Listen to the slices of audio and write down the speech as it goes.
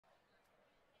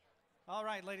All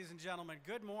right, ladies and gentlemen,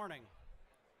 good morning,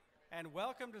 and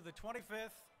welcome to the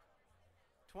 25th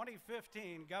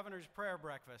 2015 Governor's Prayer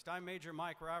Breakfast. I'm Major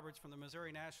Mike Roberts from the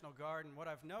Missouri National Guard, and what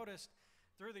I've noticed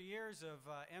through the years of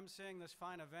emceeing this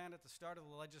fine event at the start of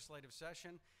the legislative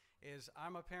session is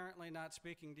I'm apparently not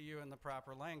speaking to you in the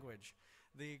proper language.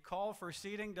 The call for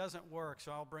seating doesn't work,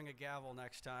 so I'll bring a gavel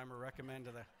next time or recommend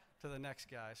to the next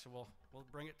guy, so we'll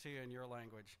bring it to you in your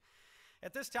language.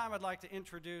 At this time, I'd like to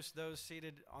introduce those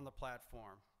seated on the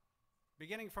platform.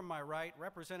 Beginning from my right,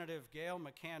 Representative Gail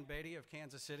McCann Beatty of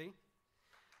Kansas City.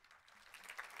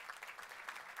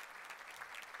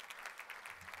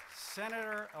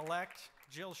 Senator-elect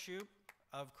Jill Shoup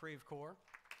of Creve Coeur.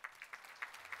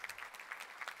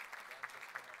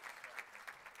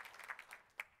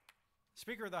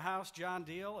 Speaker of the House John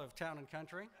Deal of Town and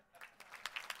Country.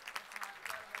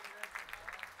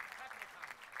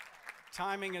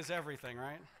 Timing is everything,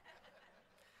 right?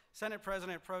 Senate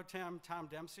President Pro Tem Tom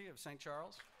Dempsey of St.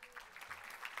 Charles.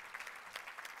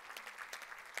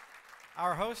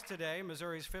 Our host today,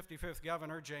 Missouri's 55th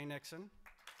Governor Jay Nixon.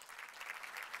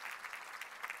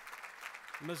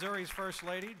 Missouri's First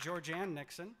Lady Georgianne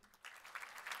Nixon.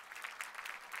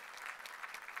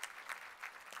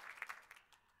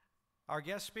 Our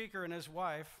guest speaker and his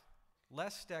wife,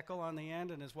 Les Steckel on the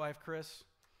end, and his wife Chris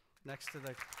next to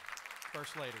the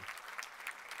First Lady.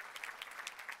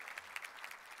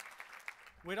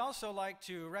 We'd also like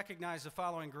to recognize the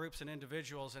following groups and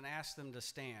individuals and ask them to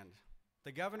stand.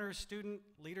 The Governor's Student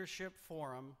Leadership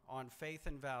Forum on Faith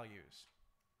and Values.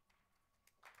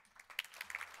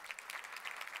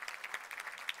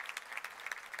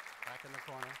 Back in the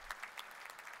corner.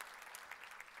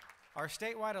 Our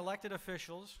statewide elected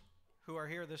officials who are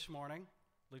here this morning,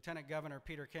 Lieutenant Governor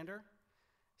Peter Kinder,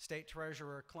 State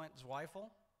Treasurer Clint Zweifel,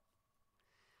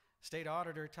 State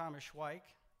Auditor Thomas Schweik,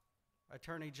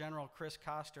 Attorney General Chris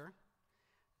Koster,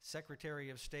 Secretary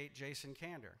of State Jason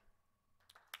Kander.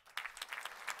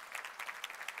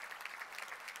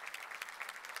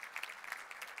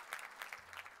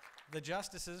 The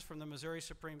justices from the Missouri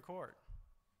Supreme Court.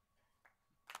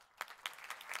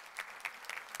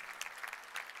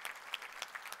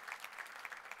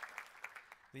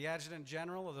 The Adjutant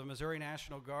General of the Missouri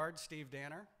National Guard, Steve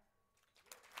Danner.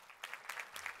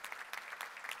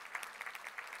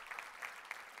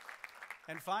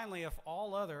 And finally, if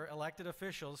all other elected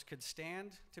officials could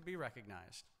stand to be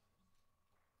recognized.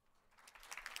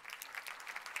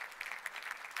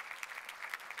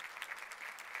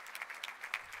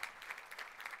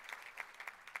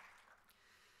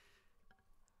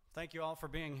 Thank you all for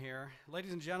being here.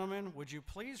 Ladies and gentlemen, would you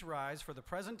please rise for the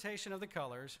presentation of the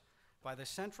colors by the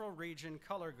Central Region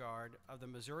Color Guard of the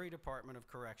Missouri Department of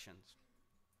Corrections.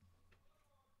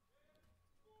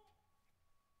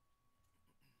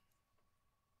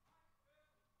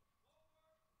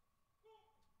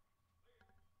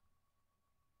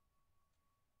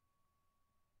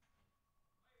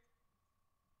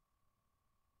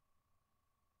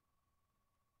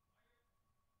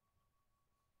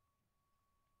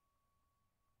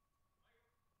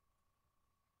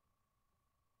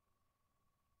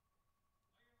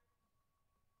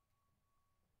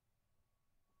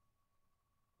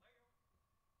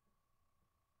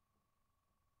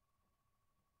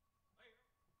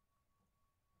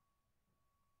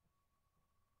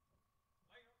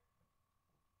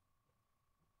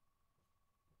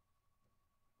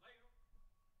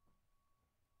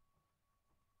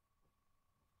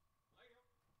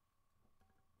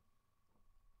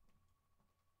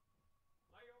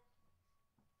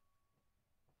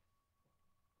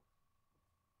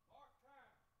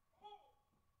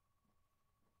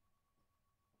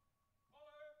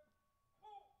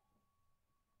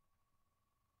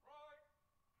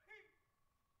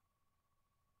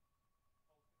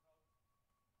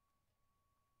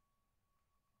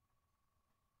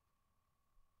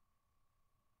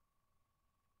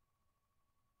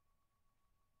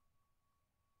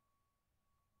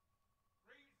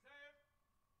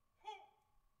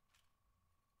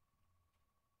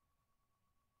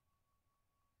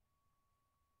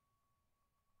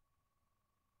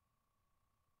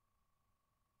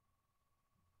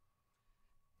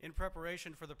 In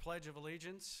preparation for the Pledge of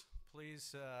Allegiance,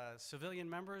 please, civilian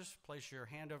members, place your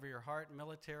hand over your heart.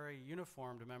 Military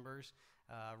uniformed members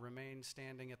remain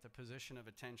standing at the position of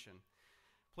attention.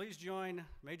 Please join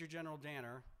Major General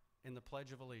Danner in the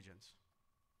Pledge of Allegiance.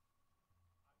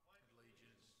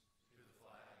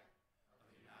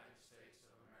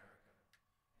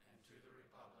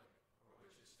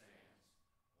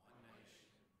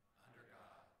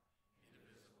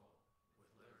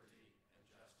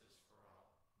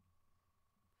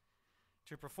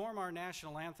 To perform our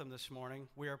national anthem this morning,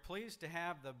 we are pleased to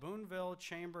have the Boonville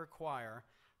Chamber Choir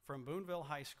from Boonville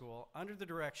High School under the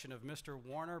direction of Mr.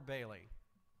 Warner Bailey.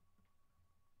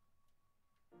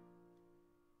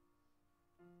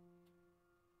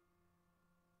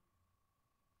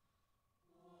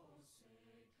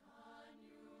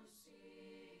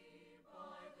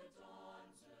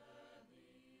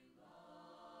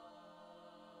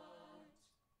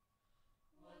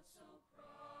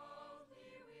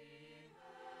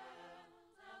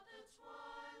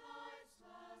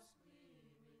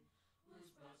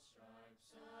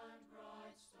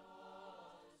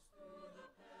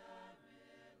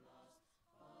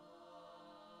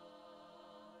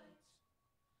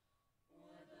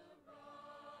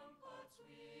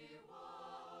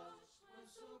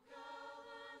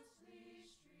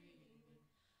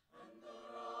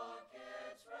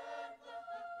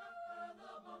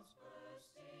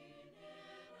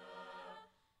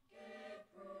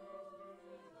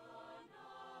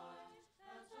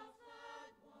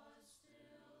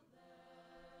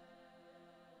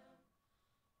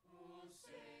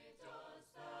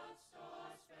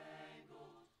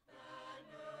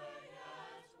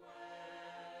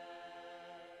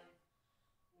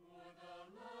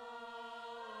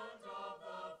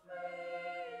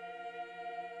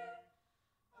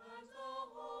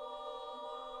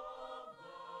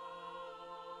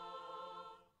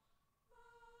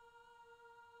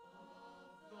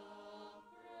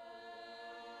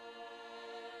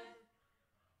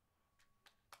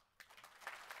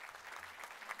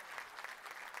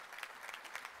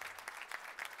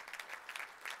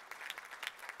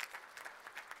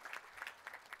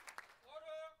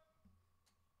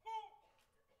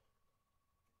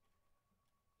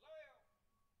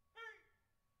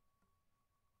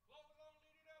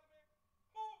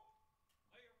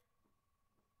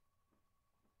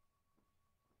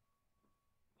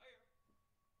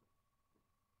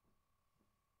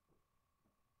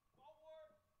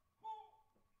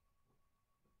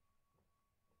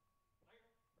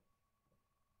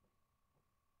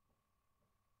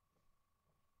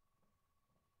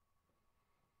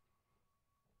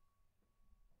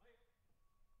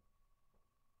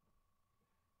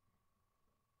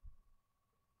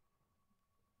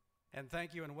 And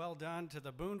thank you and well done to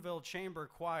the Boonville Chamber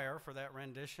Choir for that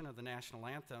rendition of the national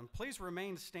anthem. Please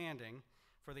remain standing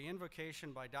for the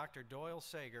invocation by Dr. Doyle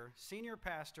Sager, Senior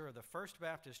Pastor of the First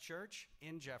Baptist Church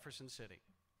in Jefferson City.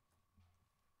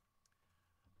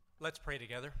 Let's pray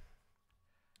together.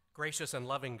 Gracious and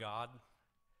loving God,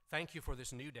 thank you for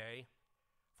this new day,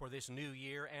 for this new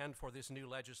year, and for this new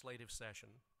legislative session.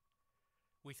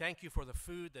 We thank you for the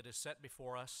food that is set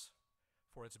before us,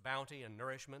 for its bounty and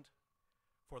nourishment,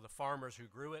 for the farmers who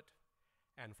grew it,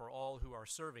 and for all who are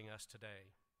serving us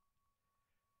today.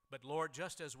 But Lord,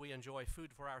 just as we enjoy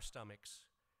food for our stomachs,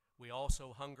 we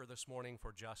also hunger this morning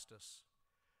for justice.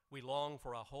 We long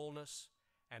for a wholeness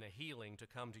and a healing to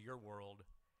come to your world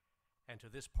and to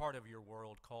this part of your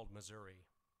world called Missouri.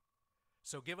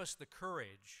 So give us the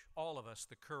courage, all of us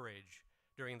the courage,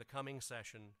 during the coming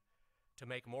session to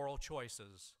make moral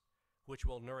choices which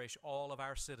will nourish all of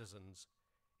our citizens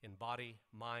in body,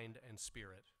 mind, and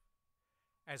spirit.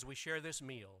 As we share this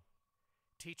meal,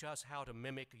 teach us how to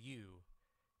mimic you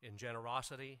in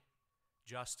generosity,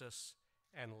 justice,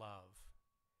 and love.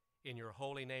 In your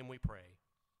holy name we pray.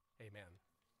 Amen.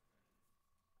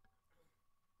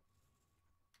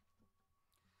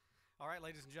 All right,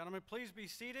 ladies and gentlemen, please be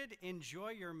seated. Enjoy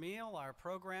your meal. Our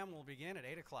program will begin at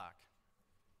 8 o'clock.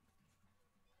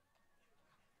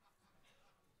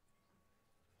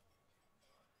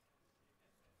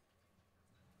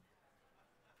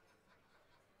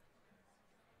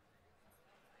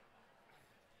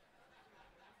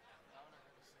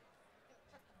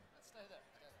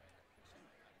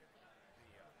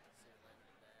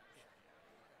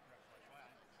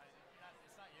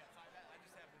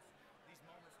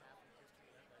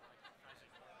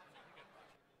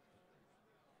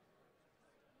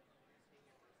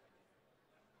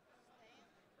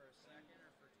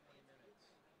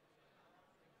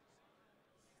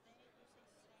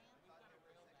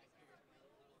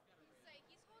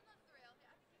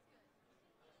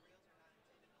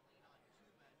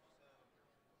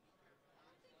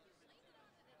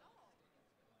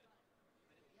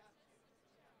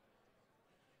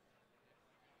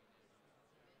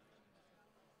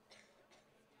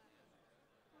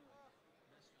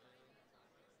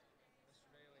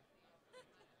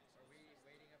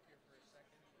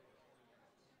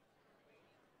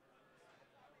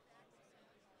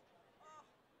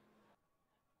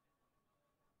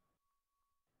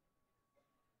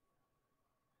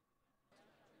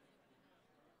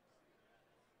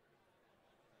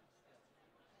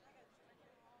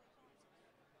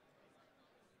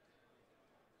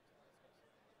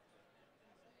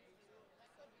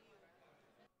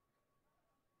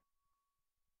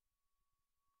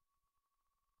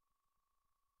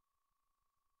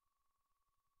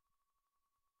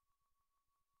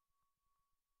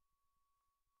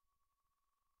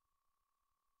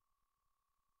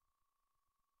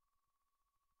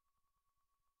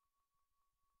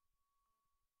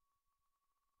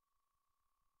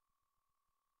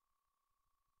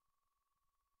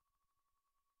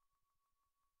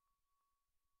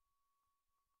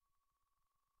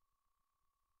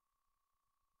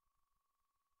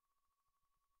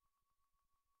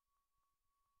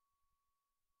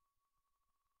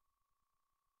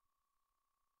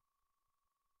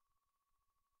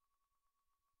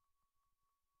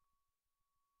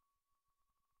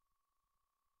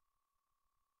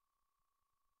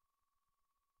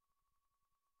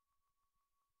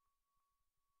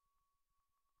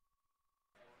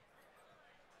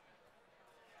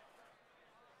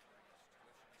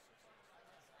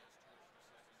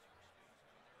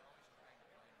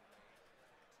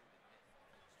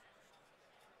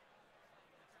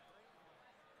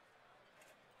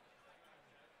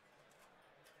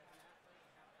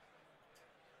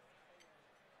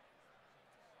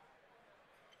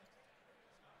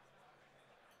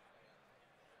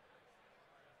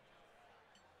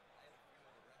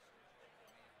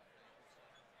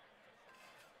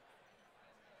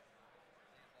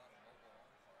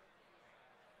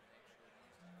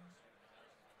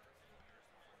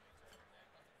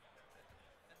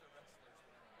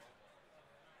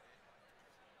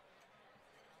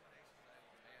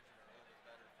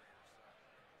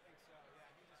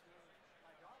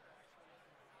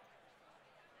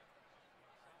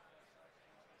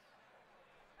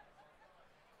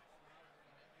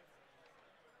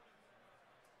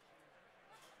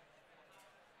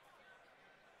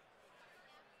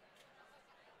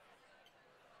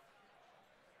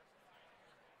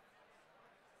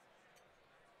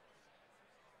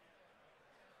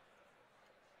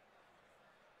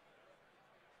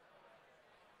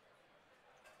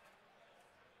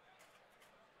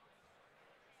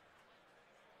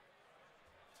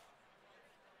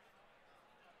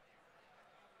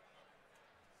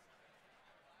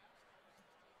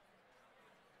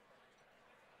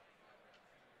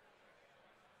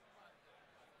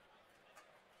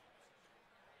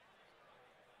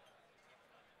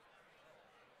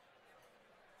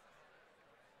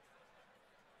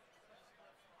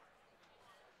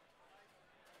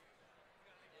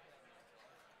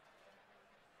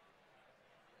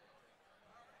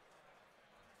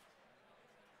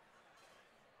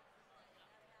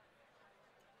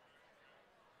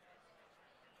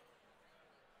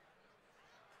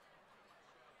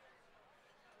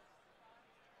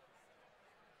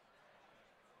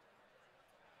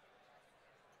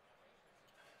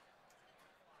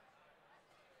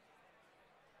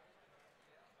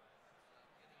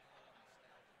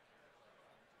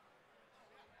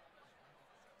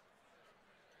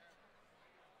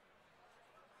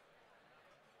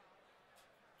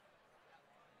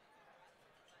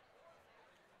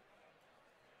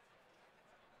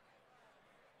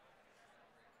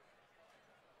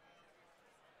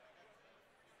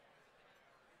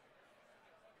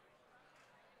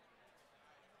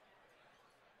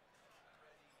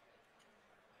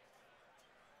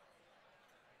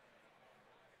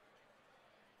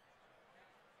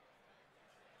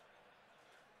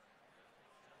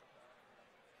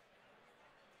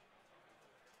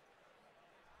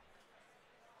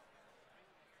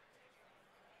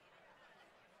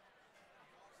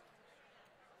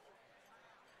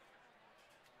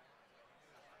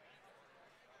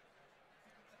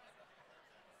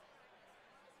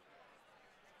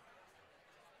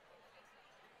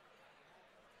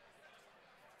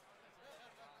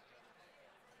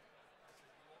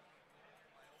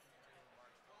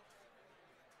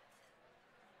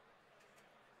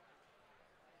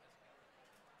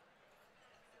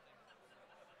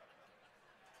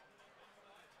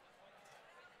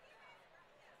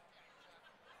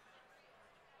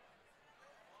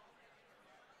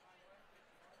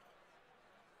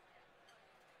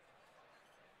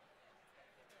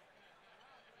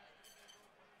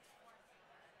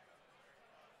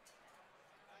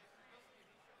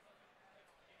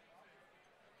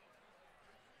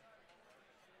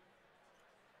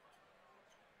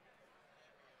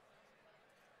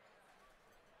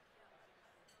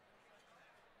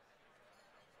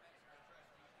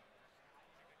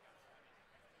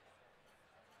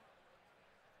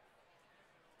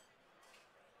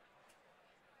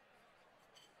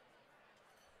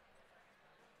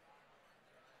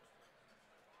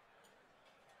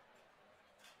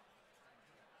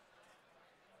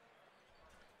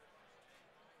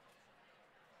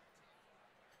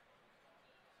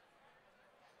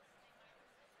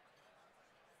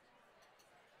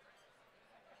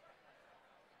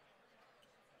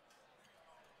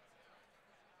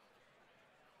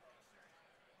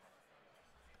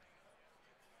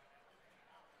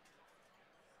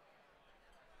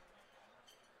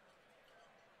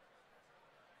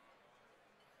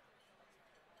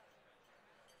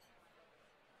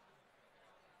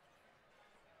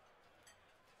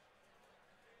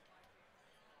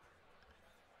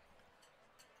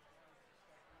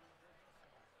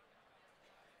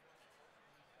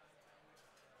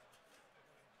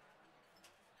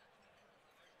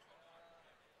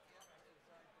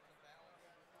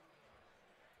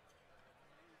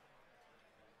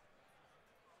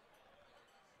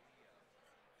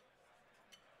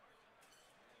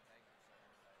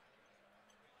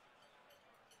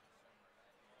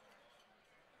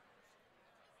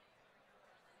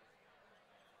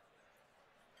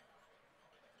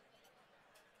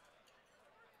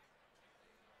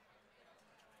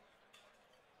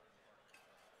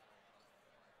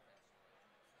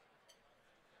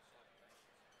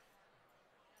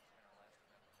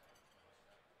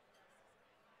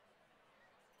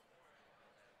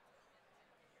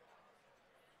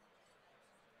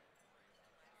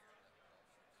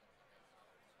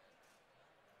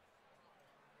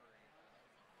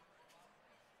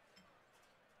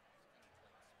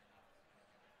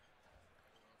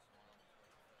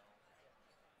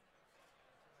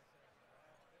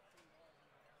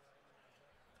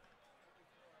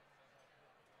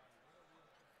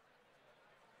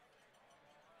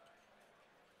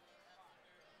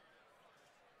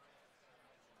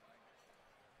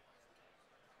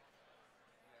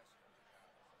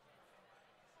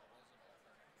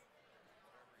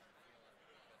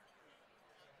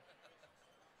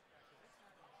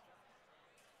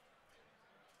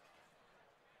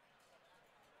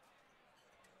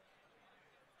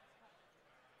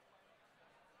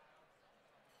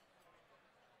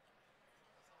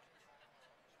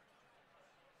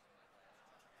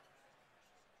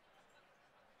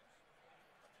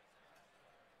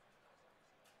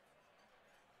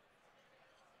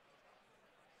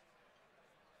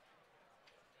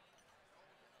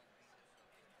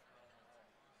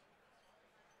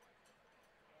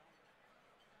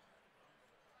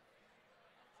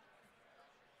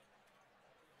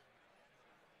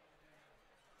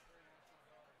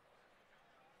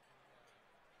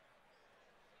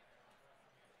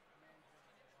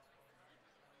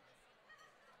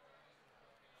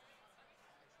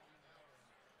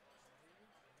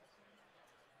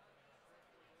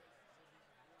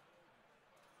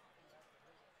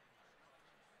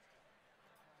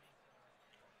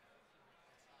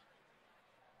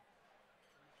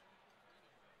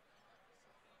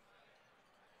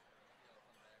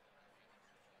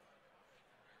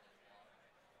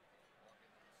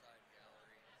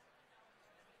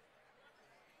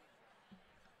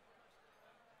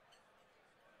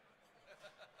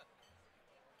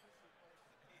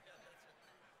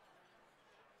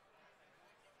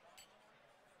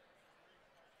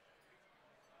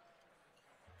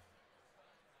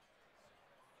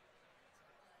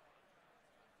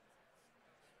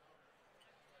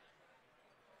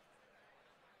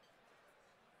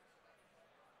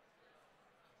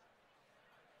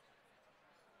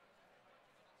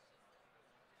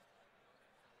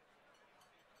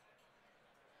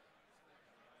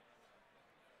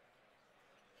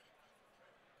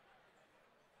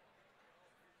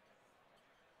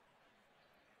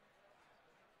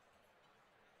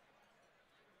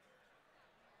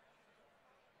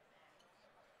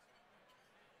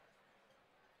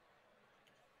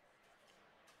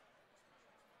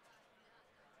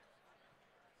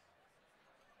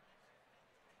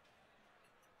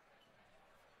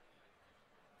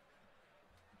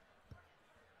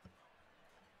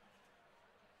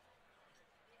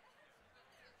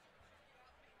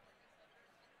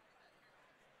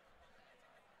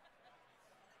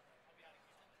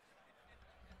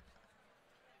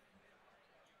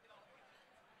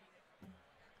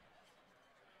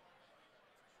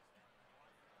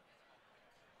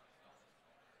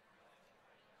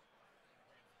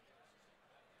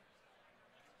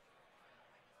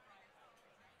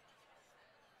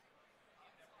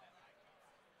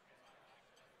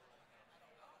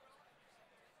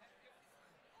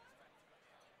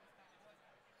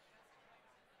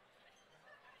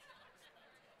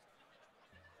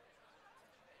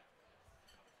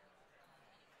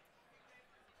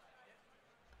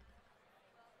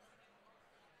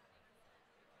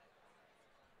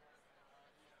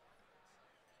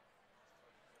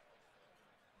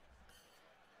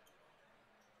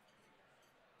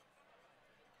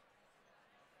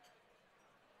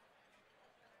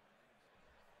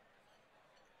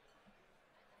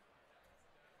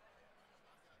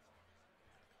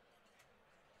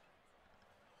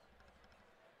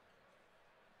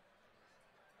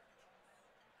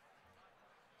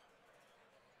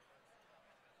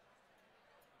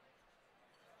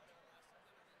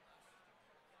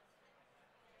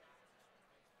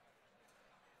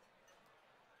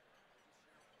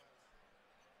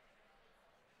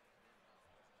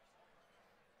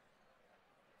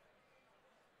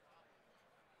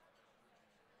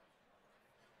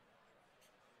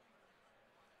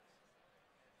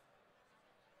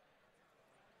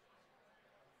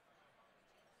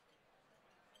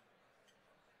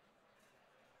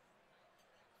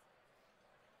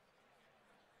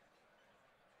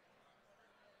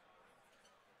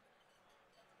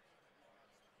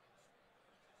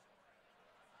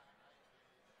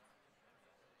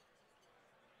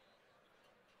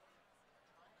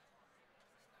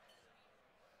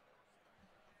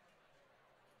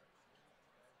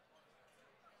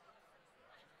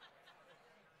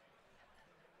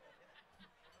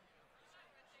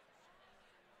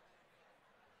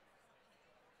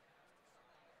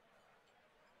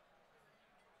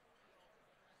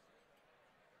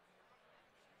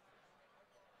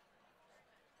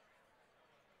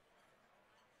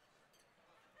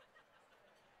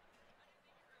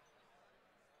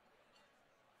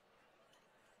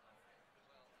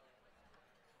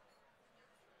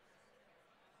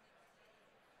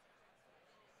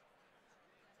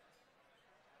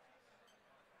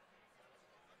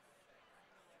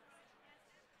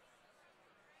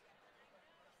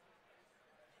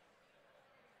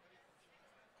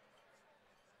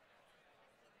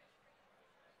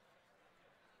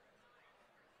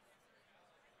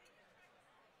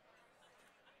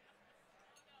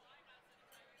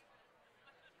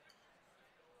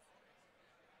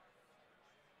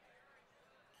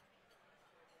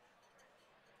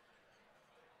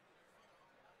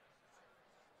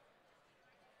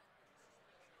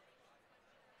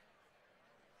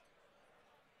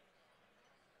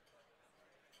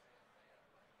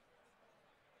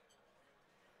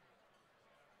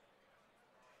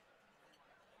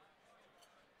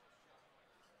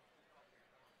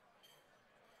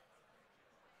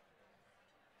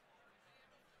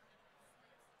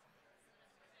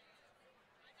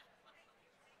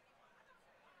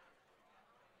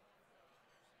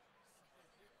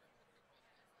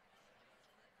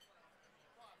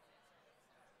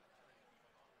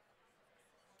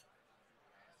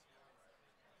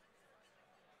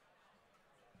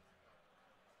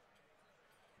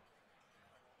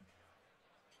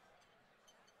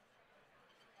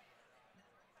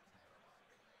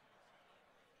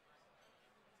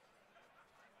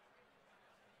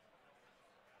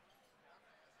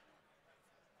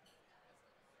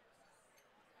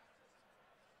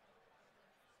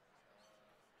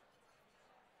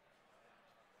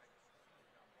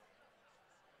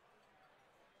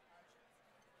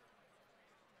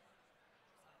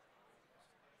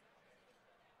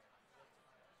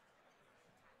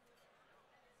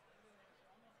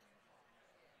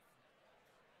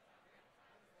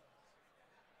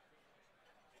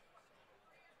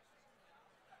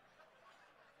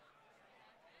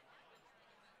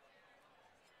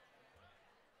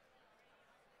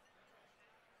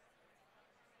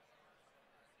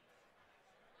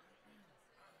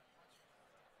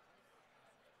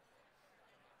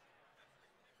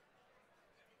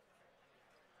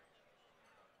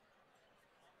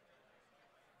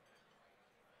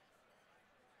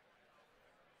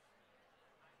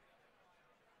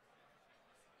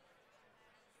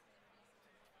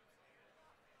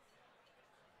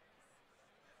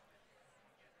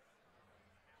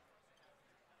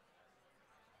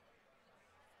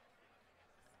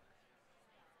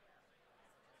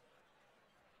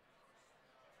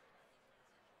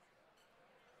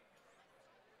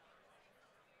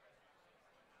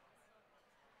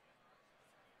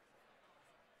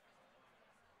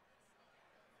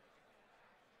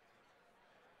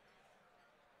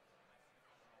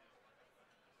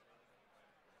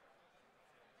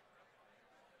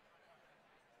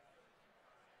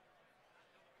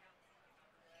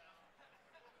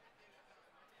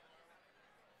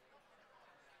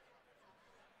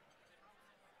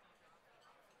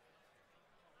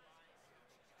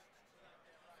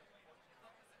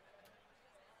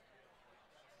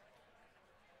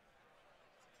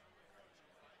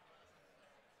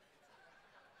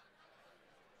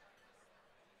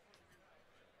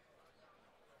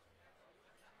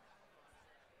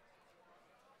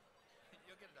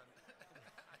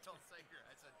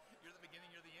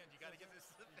 got to get this.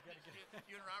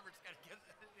 You and Robert's got to get.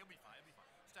 He'll be fine. He'll be fine.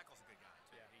 Steckel's a good guy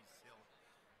too. Yeah. He'll.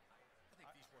 I think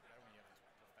these work better when you have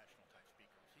these professional type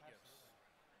speakers. He gives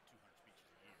 200 speeches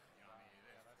a year. You know what I mean?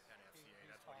 that's- At FCA, he's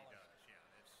that's what he polished. does.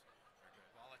 Yeah, it's very good.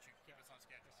 Well, I'll let you keep us on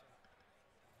schedule.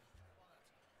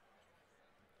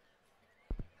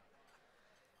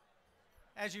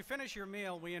 As you finish your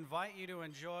meal, we invite you to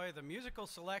enjoy the musical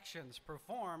selections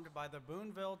performed by the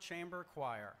Boonville Chamber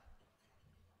Choir.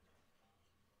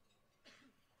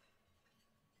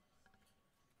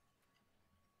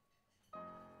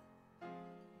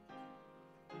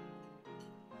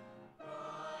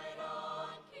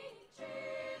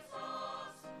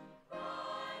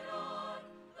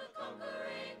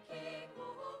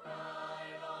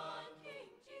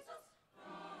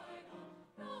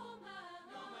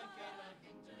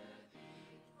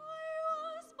 I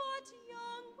was but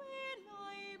young when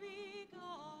I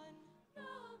began.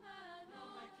 No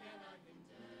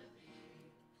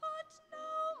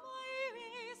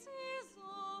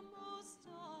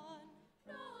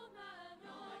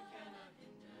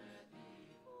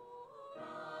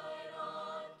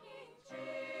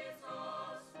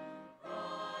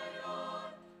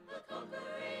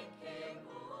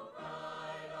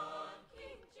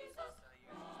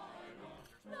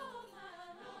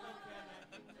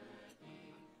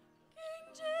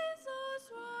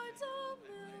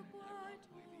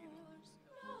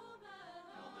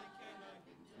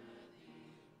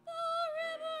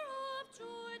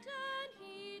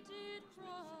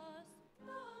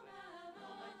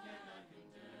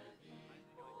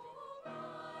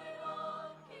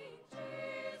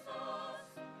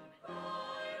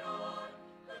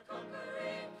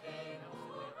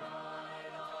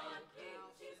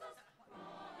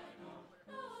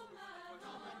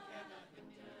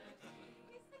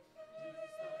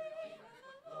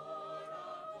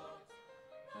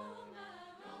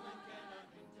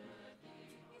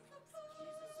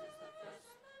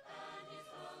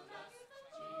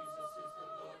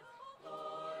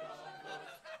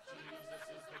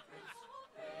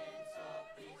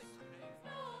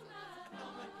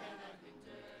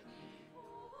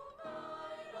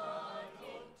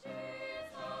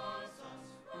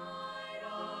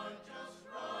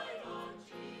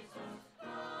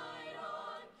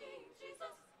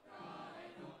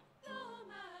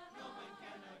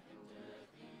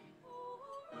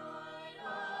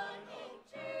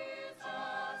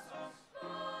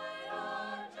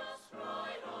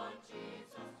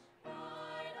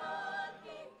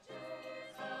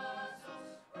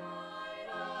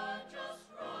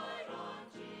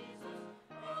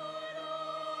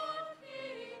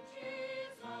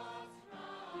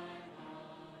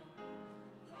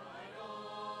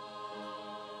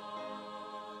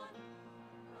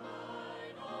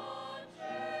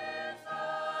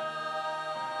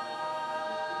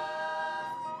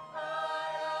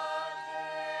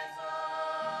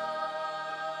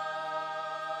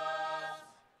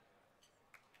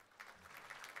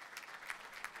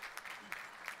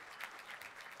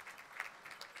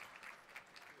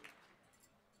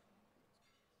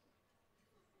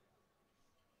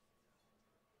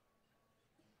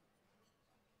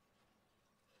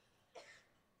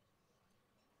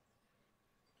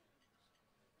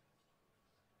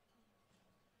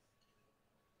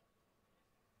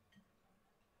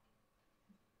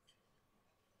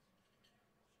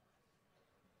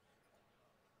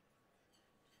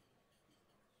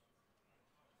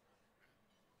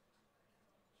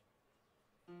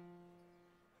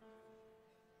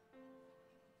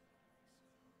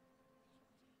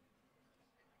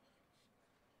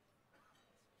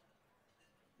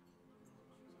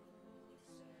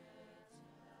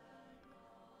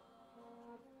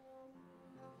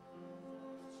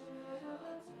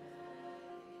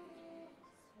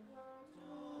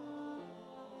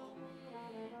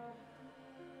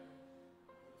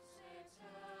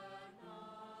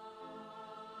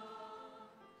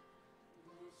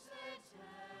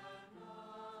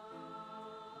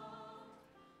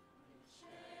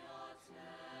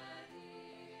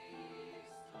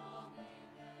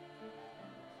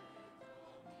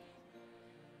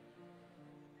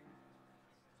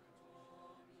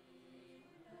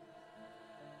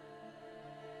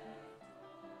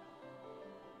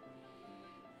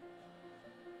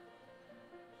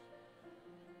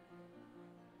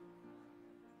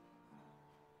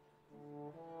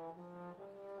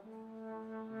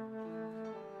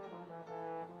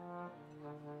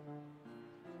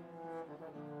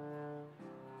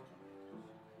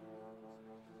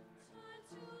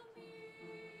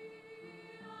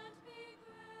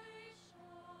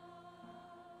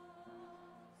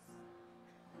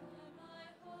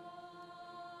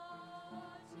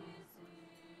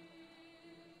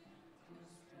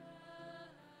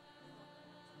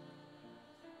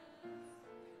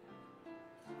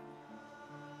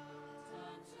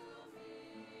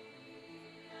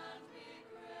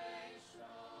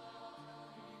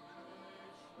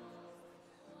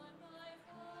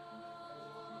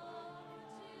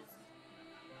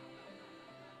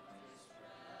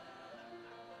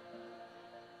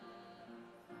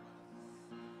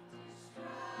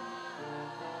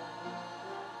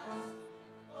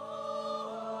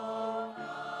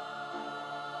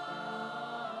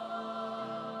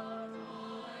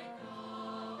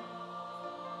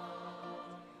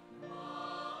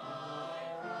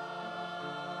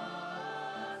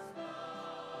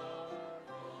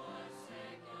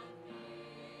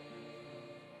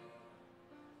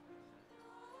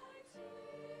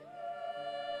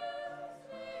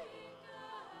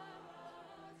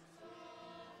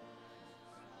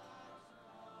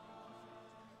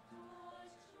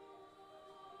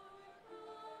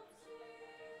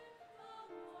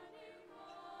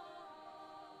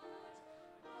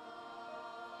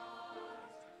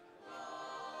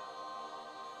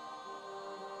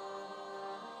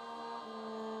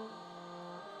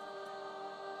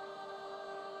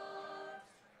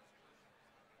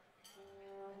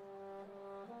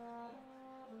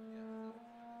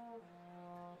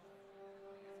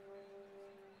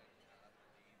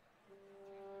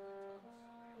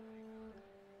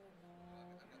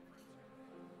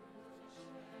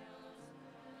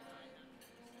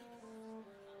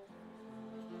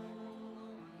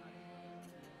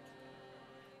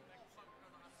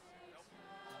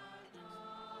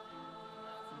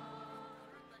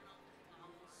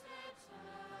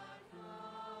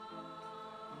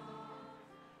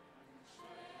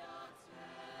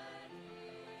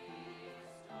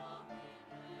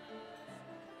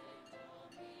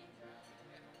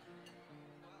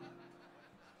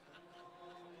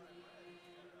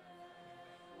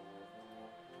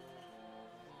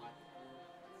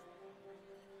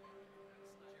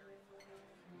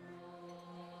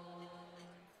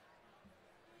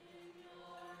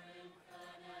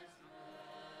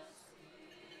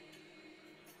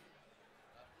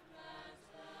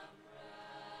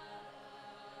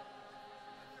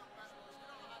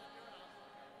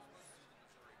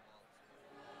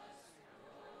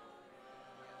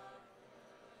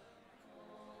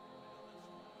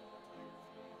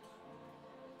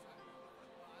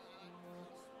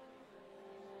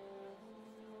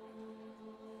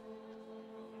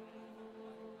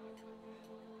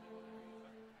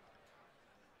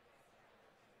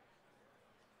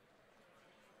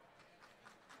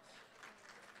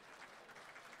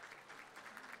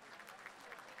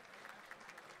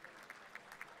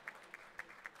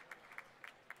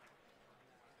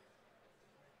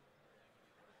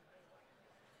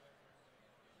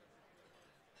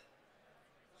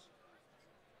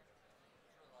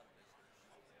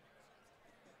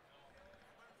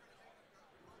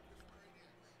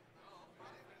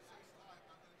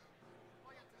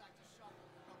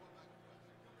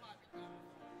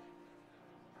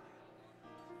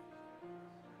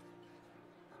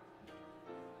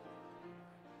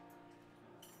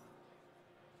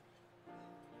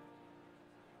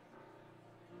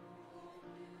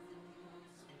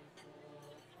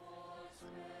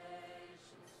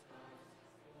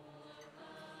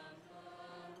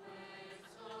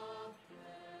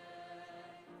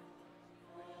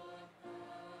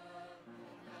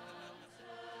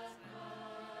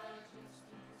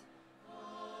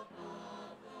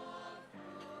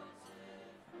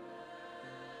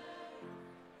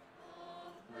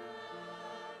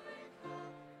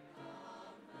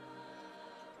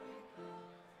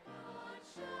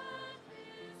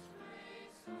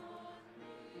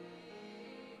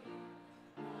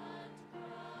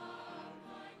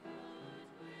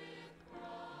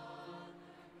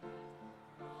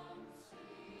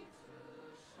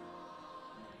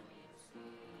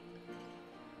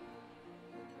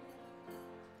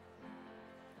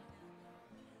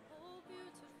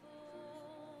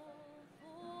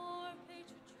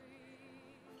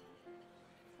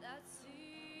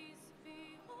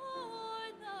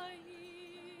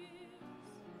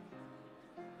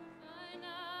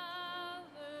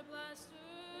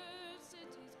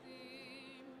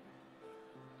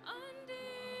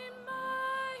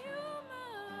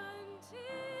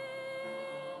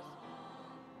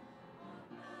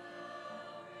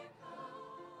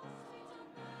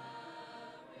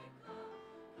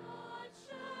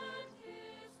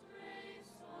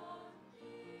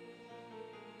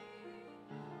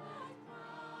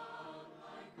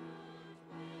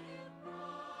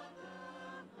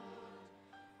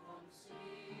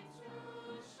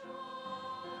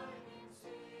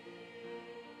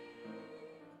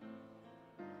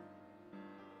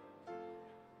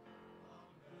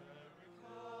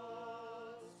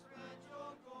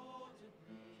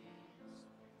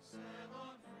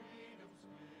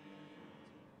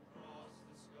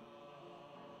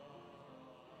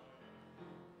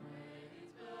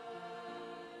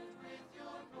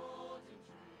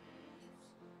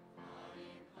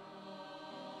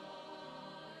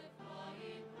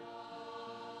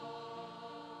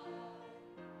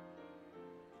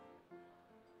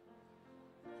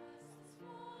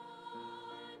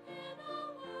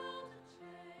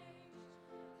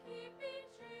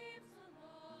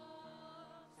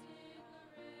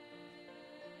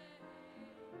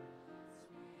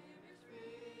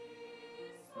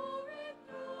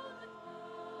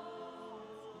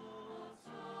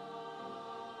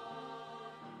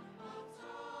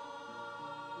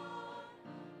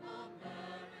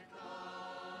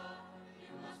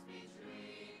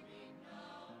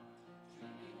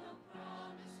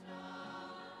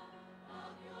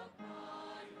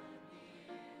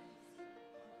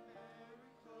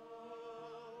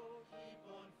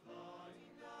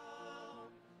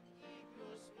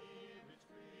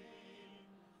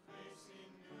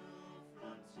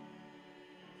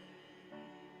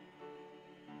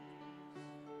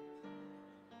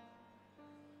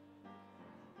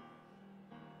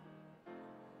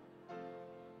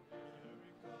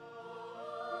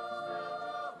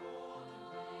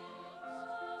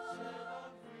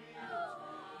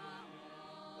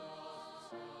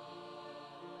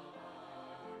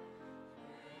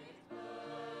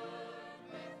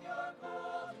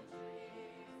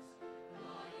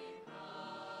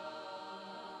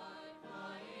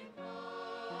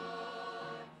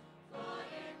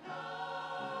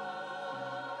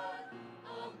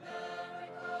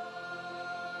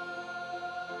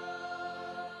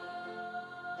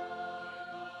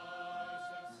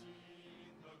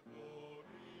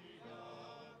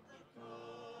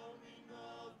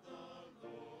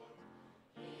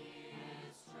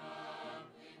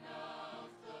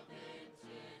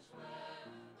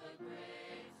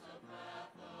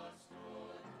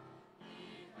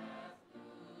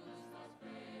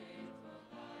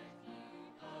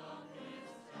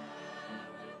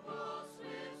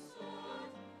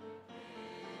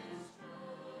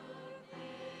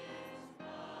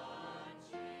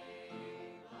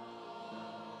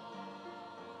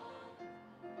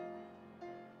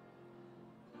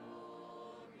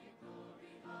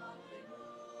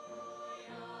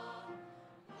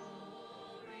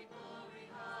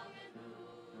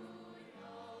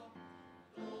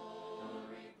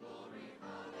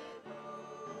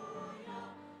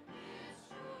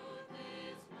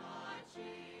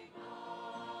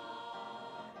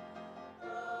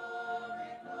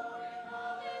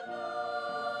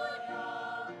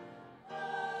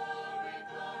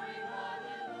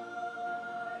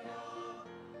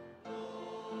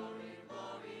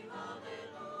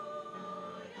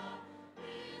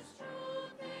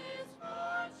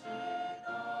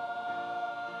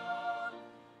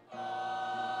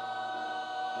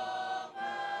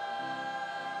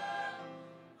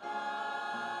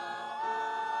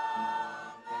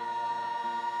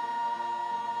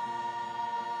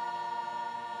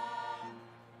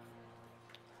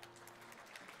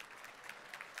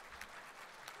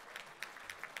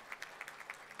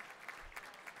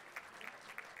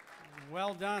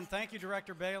Well done. Thank you,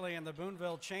 Director Bailey and the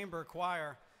Boonville Chamber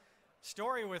Choir.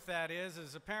 Story with that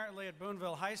is apparently at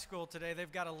Boonville High School today,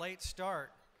 they've got a late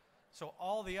start. So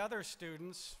all the other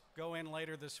students go in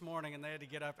later this morning, and they had to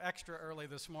get up extra early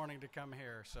this morning to come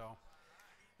here. So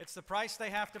it's the price they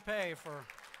have to pay for.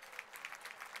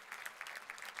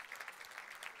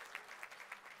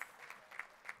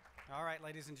 All right,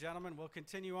 ladies and gentlemen, we'll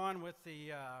continue on with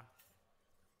the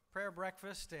prayer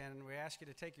breakfast, and we ask you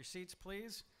to take your seats,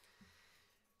 please.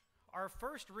 Our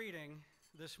first reading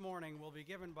this morning will be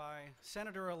given by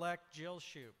Senator-elect Jill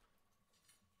Shoup.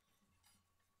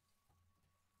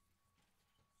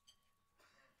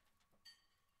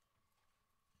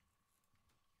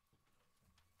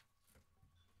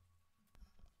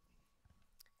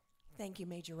 Thank you,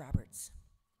 Major Roberts.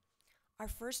 Our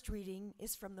first reading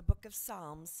is from the book of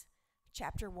Psalms,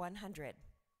 chapter 100.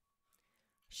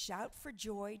 Shout for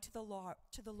joy to the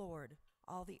Lord,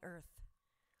 all the earth.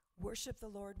 Worship the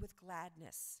Lord with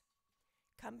gladness.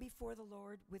 Come before the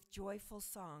Lord with joyful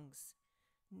songs.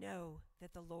 Know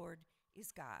that the Lord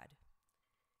is God.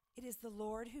 It is the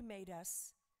Lord who made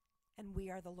us, and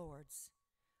we are the Lord's.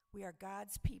 We are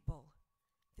God's people,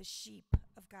 the sheep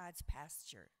of God's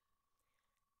pasture.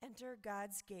 Enter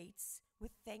God's gates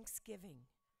with thanksgiving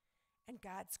and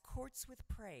God's courts with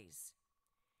praise.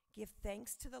 Give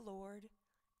thanks to the Lord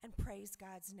and praise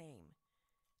God's name.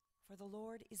 For the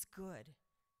Lord is good,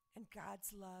 and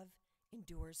God's love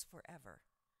endures forever.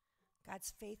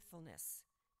 God's faithfulness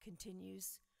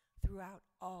continues throughout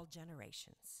all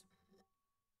generations.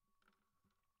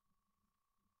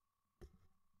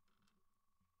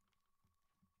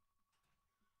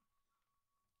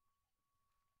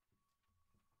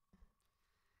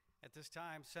 At this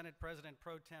time, Senate President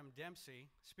Pro Tem Dempsey,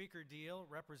 Speaker Deal,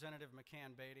 Representative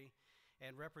McCann Beatty,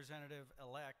 and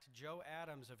Representative-elect Joe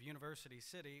Adams of University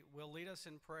City will lead us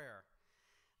in prayer.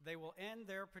 They will end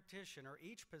their petition, or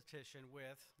each petition,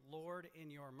 with, Lord, in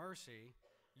your mercy.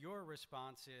 Your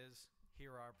response is,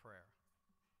 hear our prayer.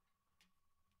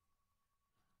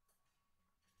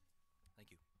 Thank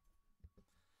you.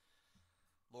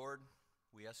 Lord,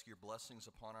 we ask your blessings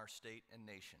upon our state and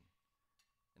nation.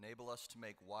 Enable us to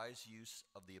make wise use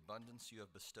of the abundance you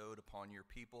have bestowed upon your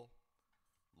people.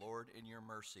 Lord, in your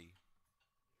mercy,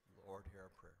 Lord, hear our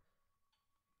prayer.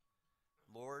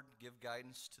 Lord, give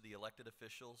guidance to the elected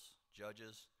officials,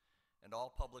 judges, and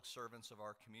all public servants of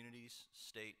our communities,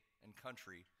 state, and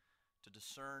country to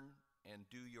discern and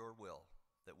do your will,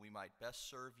 that we might best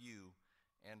serve you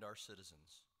and our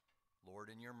citizens. Lord,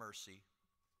 in your mercy,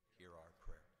 hear our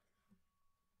prayer.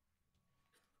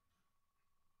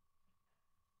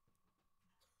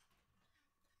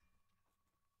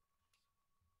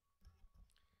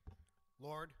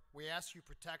 Lord, we ask you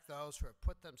protect those who have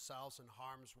put themselves in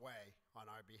harm's way on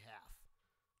our behalf.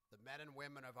 The men and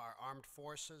women of our armed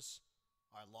forces,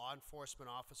 our law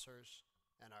enforcement officers,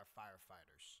 and our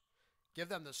firefighters. Give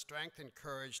them the strength and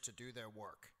courage to do their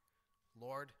work.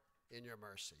 Lord, in your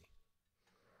mercy.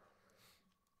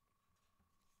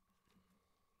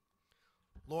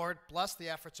 Lord, bless the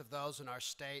efforts of those in our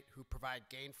state who provide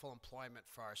gainful employment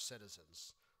for our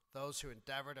citizens, those who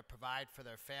endeavor to provide for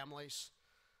their families,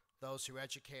 those who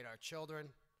educate our children,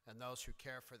 and those who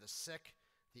care for the sick,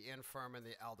 the infirm, and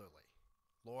the elderly.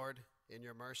 Lord, in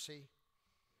your mercy.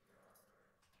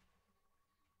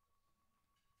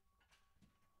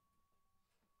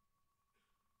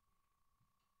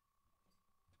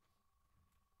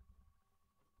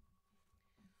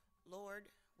 Lord,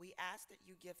 we ask that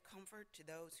you give comfort to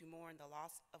those who mourn the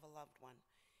loss of a loved one,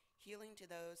 healing to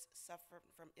those suffering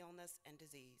from illness and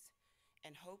disease,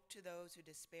 and hope to those who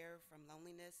despair from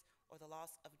loneliness or the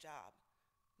loss of job.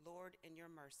 Lord, in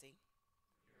your mercy.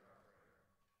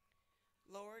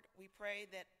 Lord, we pray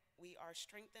that we are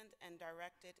strengthened and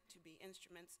directed to be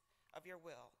instruments of your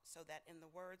will, so that in the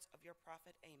words of your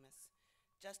prophet Amos,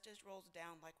 justice rolls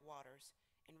down like waters,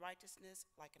 and righteousness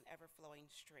like an ever-flowing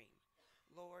stream.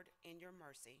 Lord, in your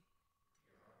mercy.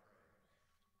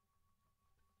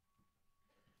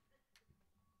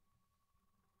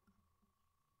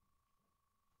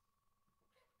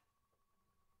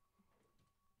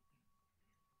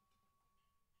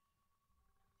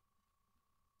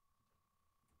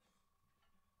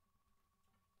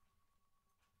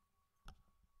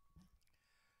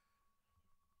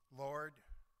 Lord,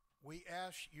 we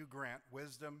ask you grant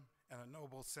wisdom and a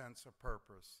noble sense of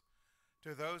purpose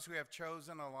to those who have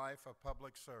chosen a life of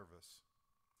public service.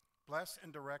 Bless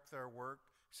and direct their work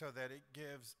so that it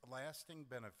gives lasting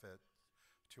benefit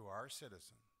to our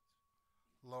citizens.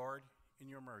 Lord, in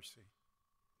your mercy.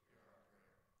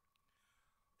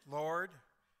 Lord,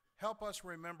 help us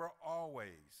remember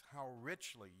always how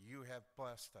richly you have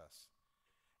blessed us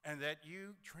and that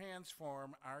you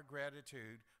transform our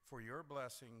gratitude for your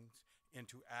blessings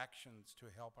into actions to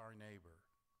help our neighbor.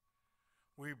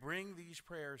 We bring these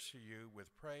prayers to you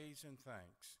with praise and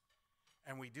thanks,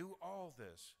 and we do all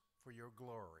this for your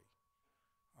glory.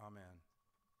 Amen.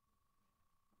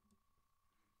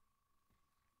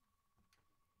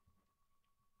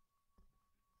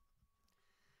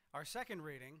 Our second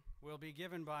reading will be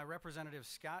given by Representative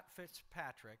Scott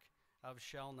Fitzpatrick of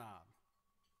Shell Knob.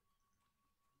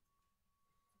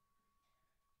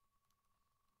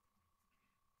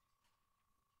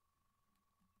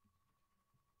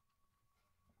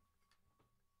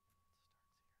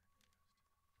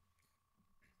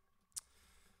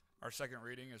 Our second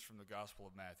reading is from the Gospel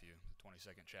of Matthew, the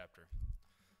 22nd chapter.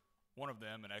 One of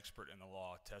them, an expert in the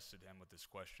law, tested him with this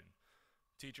question: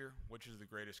 "Teacher, which is the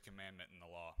greatest commandment in the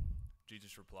law?"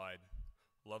 Jesus replied,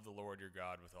 "Love the Lord your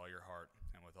God with all your heart,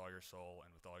 and with all your soul,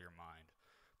 and with all your mind.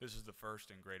 This is the first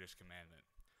and greatest commandment.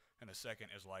 And the second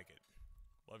is like it: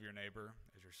 love your neighbor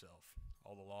as yourself.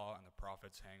 All the law and the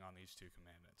prophets hang on these two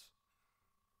commandments."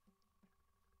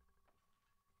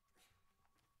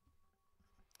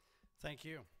 Thank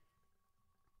you.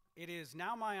 It is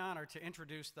now my honor to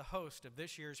introduce the host of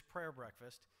this year's prayer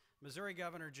breakfast, Missouri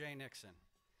Governor Jay Nixon.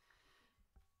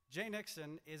 Jay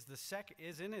Nixon is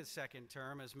in his second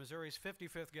term as Missouri's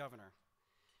 55th governor.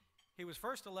 He was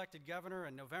first elected governor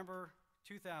in November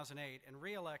 2008 and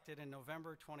re-elected in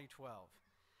November 2012.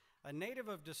 A native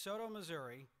of DeSoto,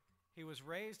 Missouri, he was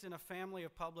raised in a family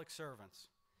of public servants.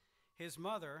 His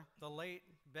mother, the late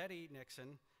Betty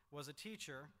Nixon, was a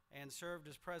teacher and served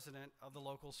as president of the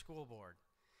local school board.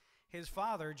 His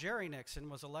father, Jerry Nixon,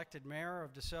 was elected mayor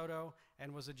of DeSoto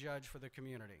and was a judge for the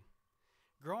community.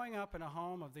 Growing up in a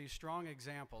home of these strong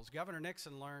examples, Governor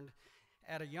Nixon learned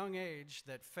at a young age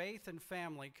that faith and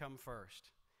family come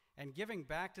first, and giving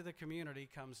back to the community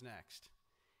comes next.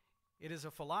 It is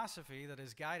a philosophy that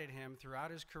has guided him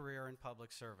throughout his career in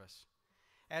public service.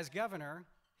 As governor,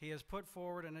 he has put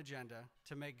forward an agenda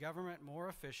to make government more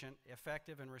efficient,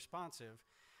 effective, and responsive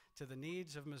to the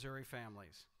needs of Missouri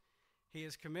families. He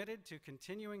is committed to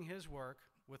continuing his work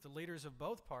with the leaders of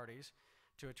both parties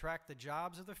to attract the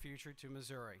jobs of the future to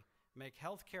Missouri, make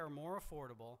health care more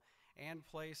affordable, and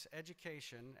place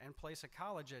a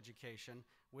college education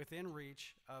within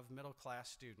reach of middle-class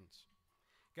students.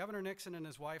 Governor Nixon and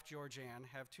his wife, Georgianne,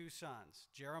 have two sons,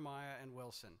 Jeremiah and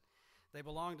Wilson. They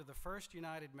belong to the First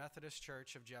United Methodist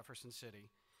Church of Jefferson City.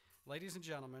 Ladies and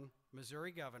gentlemen,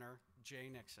 Missouri Governor Jay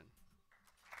Nixon.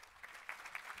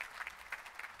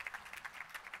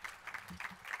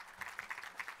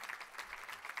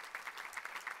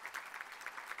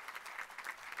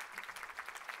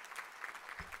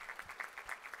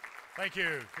 Thank you.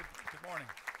 Good morning.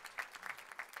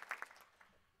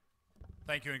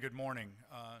 Thank you and good morning.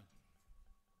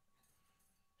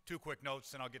 Two quick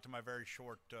notes, then I'll get to my very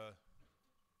short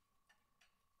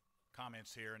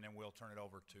comments here, and then we'll turn it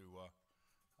over to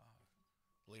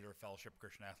leader of Fellowship of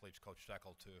Christian Athletes, Coach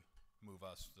Steckel, to move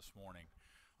us this morning.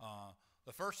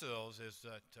 The first of those is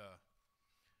that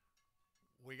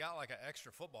we got like an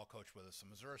extra football coach with us. The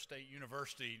Missouri State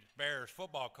University Bears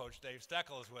football coach, Dave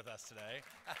Steckel, is with us today.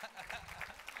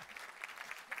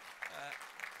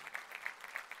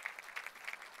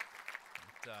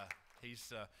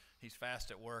 He's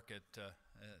fast at work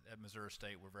at Missouri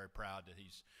State. We're very proud that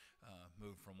he's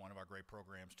moved from one of our great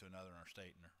programs to another in our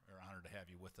state, and are honored to have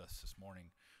you with us this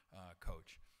morning,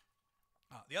 Coach.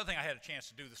 The other thing I had a chance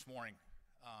to do this morning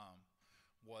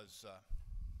was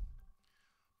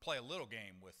play a little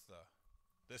game with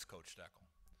this Coach Steckel.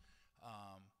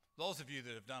 Those of you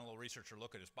that have done a little research or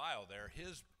look at his bio there,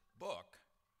 his book,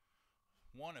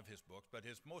 one of his books, but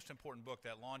his most important book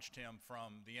that launched him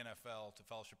from the NFL to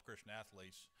Fellowship of Christian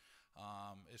Athletes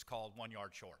is called 1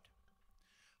 Yard Short.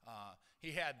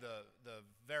 He had the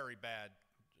very bad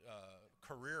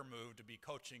career move to be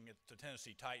coaching at the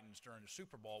Tennessee Titans during the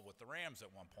Super Bowl with the Rams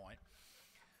at one point.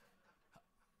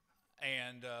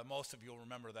 And most of you will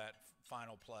remember that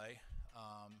final play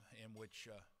in which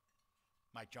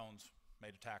Mike Jones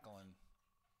made a tackle and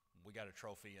we got a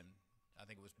trophy, and I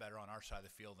think it was better on our side of the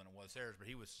field than it was theirs, but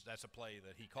that's a play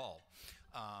that he called.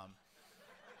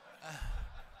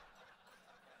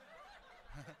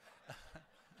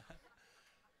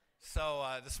 So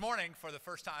this morning, for the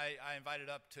first time, I invited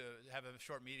up to have a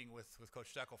short meeting with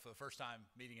Coach Steckel. For the first time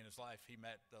meeting in his life, he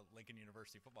met the Lincoln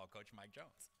University football coach, Mike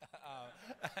Jones.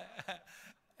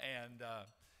 And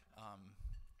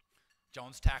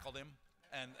Jones tackled him,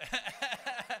 and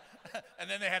and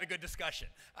then they had a good discussion.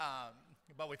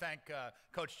 But we thank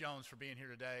Coach Jones for being here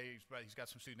today. He's got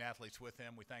some student athletes with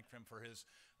him. We thank him for his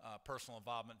personal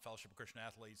involvement in Fellowship of Christian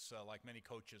Athletes. Like many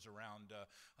coaches around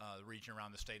the region,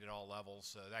 around the state at all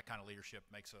levels, that kind of leadership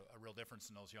makes a real difference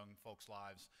in those young folks'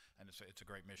 lives, and it's a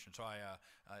great mission. So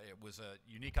it was a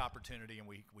unique opportunity, and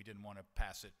we didn't want to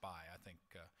pass it by. I think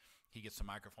he gets the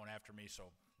microphone after me,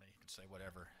 so he can say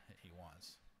whatever he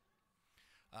wants.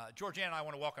 Georgiana and I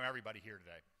want to welcome everybody here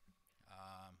today.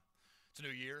 It's a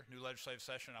new year, new legislative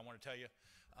session. I want to tell you,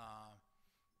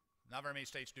 not very many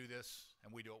states do this,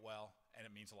 and we do it well, and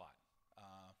it means a lot.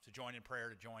 To join in prayer,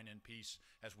 to join in peace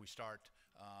as we start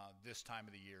this time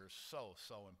of the year is so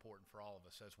important for all of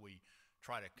us as we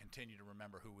try to continue to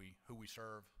remember who we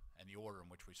serve and the order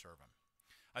in which we serve Him.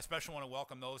 I especially want to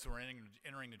welcome those who are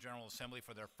entering the General Assembly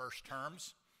for their first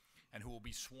terms and who will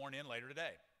be sworn in later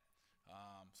today.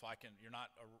 You're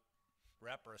not a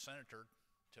rep or a senator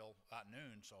till about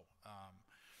noon, so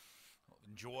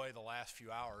enjoy the last few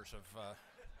hours of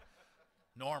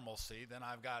normalcy. Then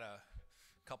I've got a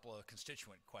couple of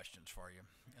constituent questions for you.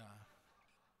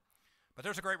 But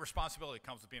there's a great responsibility that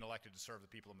comes with being elected to serve the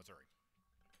people of Missouri.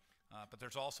 But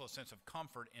there's also a sense of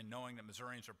comfort in knowing that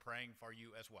Missourians are praying for you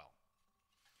as well.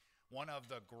 One of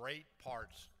the great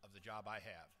parts of the job I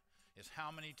have is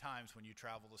how many times when you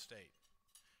travel the state,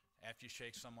 after you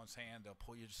shake someone's hand, they'll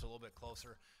pull you just a little bit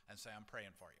closer and say, I'm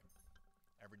praying for you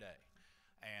every day.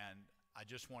 And I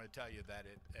just want to tell you that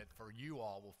it for you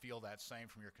all will feel that same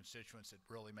from your constituents. It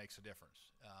really makes a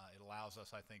difference. It allows us,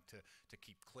 I think, to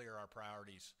keep clear our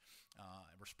priorities,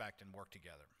 respect, and work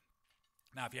together.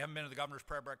 Now, if you haven't been to the Governor's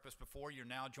Prayer Breakfast before, you're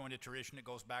now joined a tradition that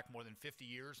goes back more than 50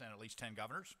 years and at least 10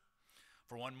 governors.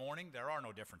 For one morning, there are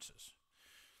no differences.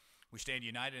 We stand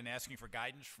united in asking for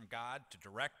guidance from God to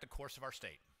direct the course of our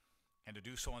state, and to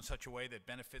do so in such a way that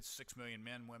benefits 6 million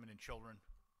men, women, and children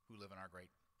who live in our great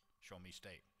Show Me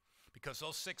state. Because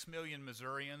those 6 million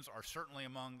Missourians are certainly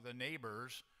among the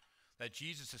neighbors that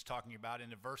Jesus is talking about in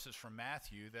the verses from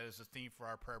Matthew that is the theme for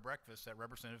our prayer breakfast that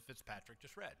Representative Fitzpatrick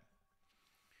just read.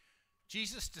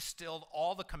 Jesus distilled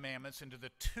all the commandments into the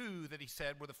 2 that he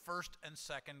said were the first and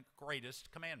second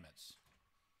greatest commandments.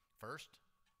 First,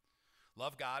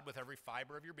 love God with every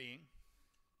fiber of your being.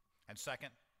 And second,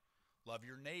 love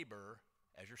your neighbor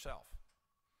as yourself.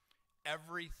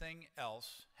 Everything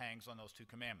else hangs on those 2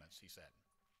 commandments, he said.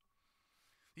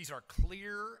 These are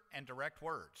clear and direct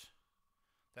words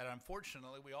that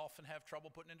unfortunately we often have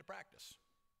trouble putting into practice.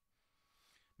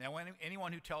 Now,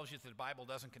 anyone who tells you that the Bible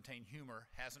doesn't contain humor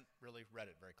hasn't really read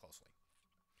it very closely.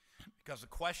 Because the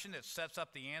question that sets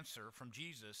up the answer from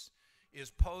Jesus is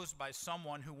posed by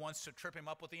someone who wants to trip him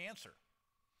up with the answer.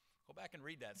 Go back and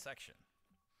read that section.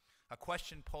 A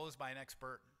question posed by an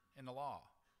expert in the law,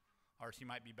 or as he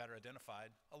might be better identified,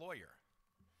 a lawyer.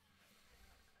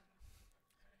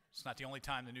 It's not the only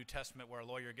time in the New Testament where a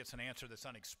lawyer gets an answer that's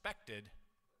unexpected.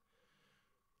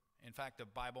 In fact, the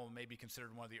Bible may be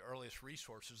considered one of the earliest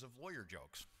resources of lawyer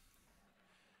jokes.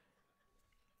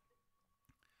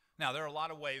 Now, there are a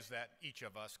lot of ways that each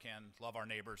of us can love our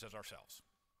neighbors as ourselves,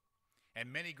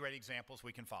 and many great examples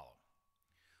we can follow.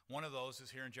 One of those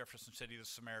is here in Jefferson City, the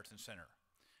Samaritan Center,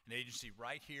 an agency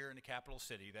right here in the capital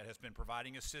city that has been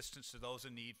providing assistance to those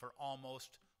in need for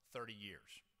almost 30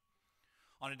 years.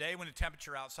 On a day when the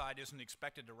temperature outside isn't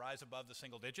expected to rise above the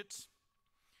single digits,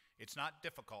 it's not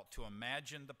difficult to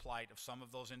imagine the plight of some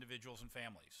of those individuals and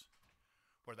families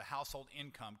where the household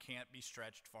income can't be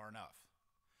stretched far enough,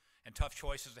 and tough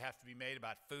choices that have to be made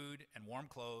about food and warm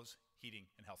clothes, heating,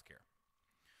 and health care.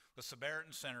 The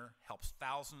Samaritan Center helps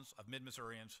thousands of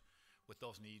Mid-Missourians with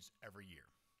those needs every year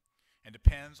and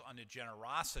depends on the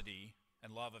generosity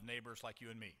and love of neighbors like you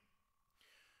and me.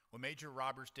 When Major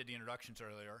Roberts did the introductions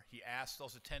earlier, he asked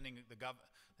those attending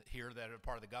here that are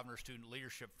part of the Governor's Student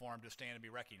Leadership Forum to stand and be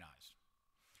recognized.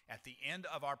 At the end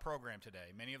of our program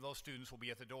today, many of those students will be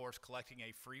at the doors collecting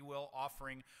a free will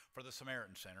offering for the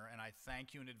Samaritan Center, and I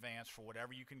thank you in advance for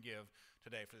whatever you can give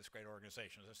today for this great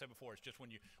organization. As I said before, it's just when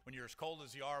you're as cold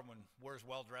as you are, when we're as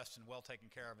well dressed and well taken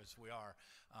care of as we are,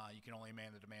 you can only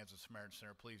man the demands of the Samaritan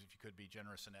Center. Please, if you could, be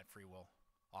generous in that free will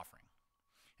offering.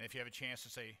 And if you have a chance,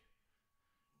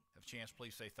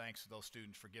 please say thanks to those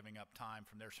students for giving up time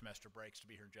from their semester breaks to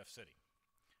be here in Jeff City.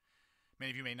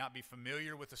 Many of you may not be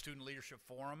familiar with the Student Leadership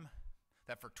Forum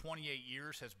that for 28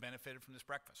 years has benefited from this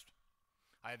breakfast.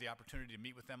 I had the opportunity to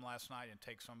meet with them last night and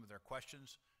take some of their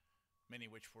questions, many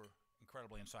of which were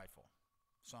incredibly insightful,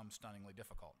 some stunningly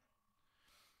difficult.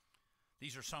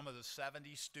 These are some of the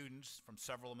 70 students from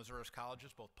several of Missouri's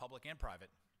colleges, both public and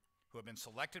private, who have been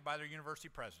selected by their university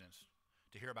presidents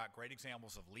to hear about great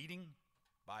examples of leading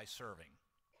by serving.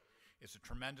 is a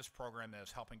tremendous program that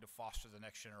is helping to foster the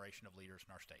next generation of leaders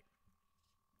in our state.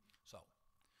 So,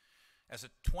 as the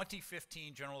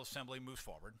 2015 General Assembly moves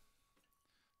forward,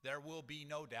 there will be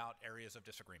no doubt areas of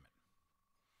disagreement.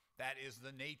 That is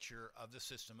the nature of the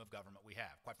system of government we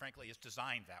have. Quite frankly, it's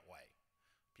designed that way.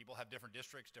 People have different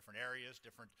districts, different areas,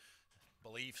 different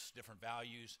beliefs, different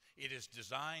values. It is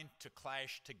designed to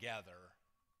clash together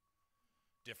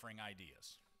differing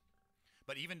ideas.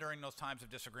 But even during those times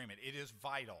of disagreement, it is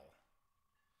vital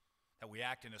that we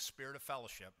act in a spirit of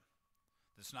fellowship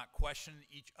that's not questioning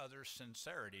each other's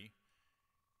sincerity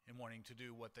in wanting to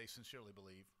do what they sincerely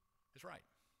believe is right.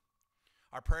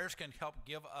 Our prayers can help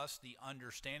give us the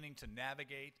understanding to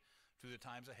navigate through the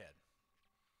times ahead,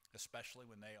 especially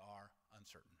when they are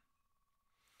uncertain.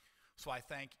 So I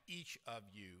thank each of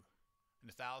you and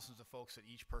the thousands of folks that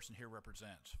each person here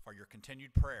represents for your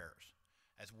continued prayers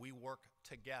as we work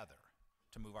together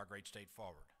to move our great state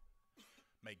forward.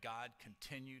 May God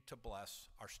continue to bless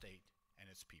our state and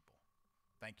its people.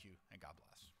 Thank you, and God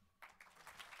bless.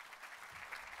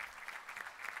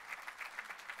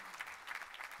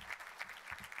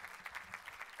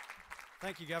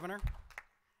 Thank you, Governor.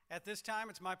 At this time,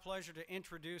 it's my pleasure to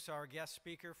introduce our guest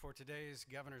speaker for today's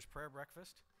Governor's Prayer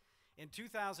Breakfast. In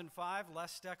 2005,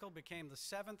 Les Steckel became the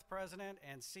 7th president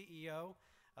and CEO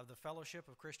of the Fellowship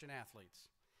of Christian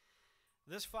Athletes.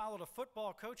 This followed a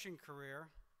football coaching career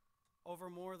over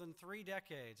more than 3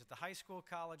 decades at the high school,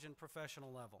 college, and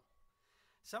professional level.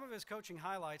 Some of his coaching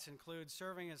highlights include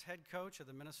serving as head coach of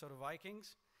the Minnesota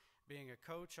Vikings, being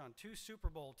a coach on 2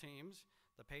 Super Bowl teams,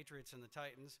 the Patriots and the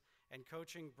Titans, and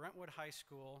coaching Brentwood High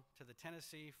School to the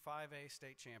Tennessee 5A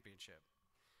state championship.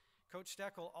 Coach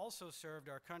Steckel also served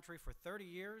our country for 30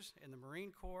 years in the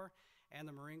Marine Corps and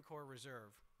the Marine Corps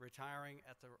Reserve, retiring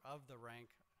of the rank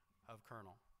of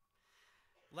colonel.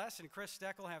 Les and Chris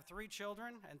Steckel have 3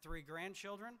 children and 3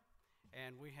 grandchildren,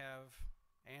 and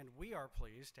we are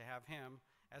pleased to have him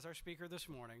as our speaker this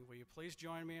morning. Will you please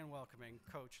join me in welcoming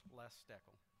Coach Les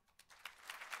Steckel?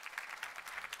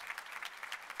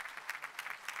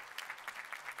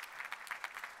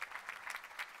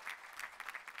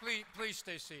 Please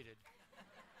stay seated.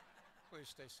 Please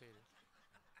stay seated.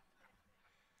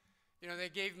 You know, they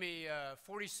gave me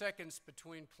 40 seconds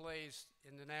between plays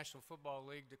in the National Football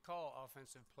League to call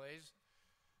offensive plays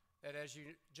that, as you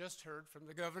just heard from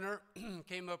the governor,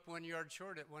 came up 1 yard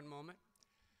short at one moment.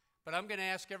 But I'm going to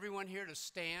ask everyone here to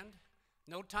stand,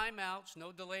 no timeouts,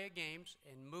 no delay of games,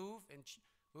 and move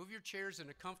your chairs in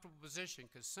a comfortable position,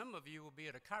 because some of you will be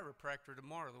at a chiropractor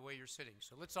tomorrow the way you're sitting.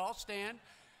 So let's all stand.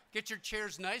 Get your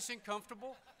chairs nice and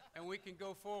comfortable, and we can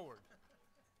go forward.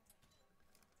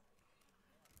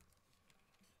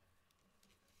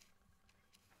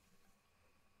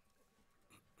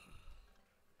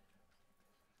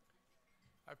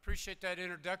 I appreciate that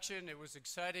introduction. It was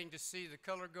exciting to see the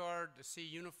color guard, to see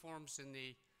uniforms in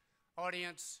the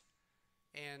audience,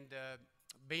 and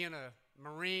being a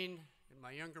Marine, and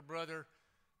my younger brother,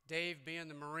 Dave, being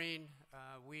the Marine,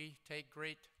 we take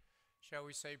great, shall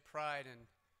we say, pride in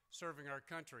serving our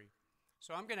country.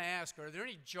 So I'm going to ask, are there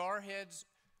any jarheads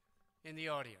in the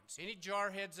audience? Any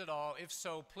jarheads at all? If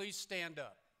so, please stand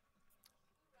up.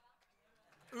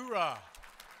 Hoorah!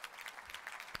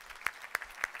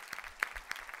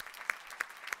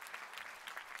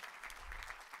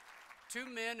 Two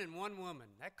men and one woman.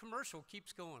 That commercial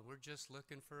keeps going. We're just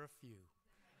looking for a few.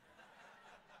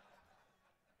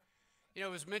 You know,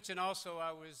 it was mentioned also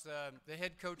I was the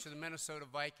head coach of the Minnesota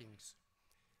Vikings.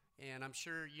 And I'm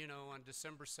sure, you know, on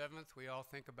December 7th, we all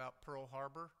think about Pearl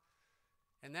Harbor.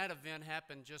 And that event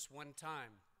happened just one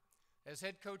time. As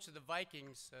head coach of the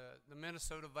Vikings, the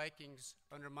Minnesota Vikings,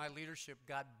 under my leadership,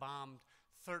 got bombed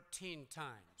 13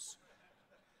 times.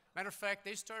 Matter of fact,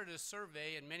 they started a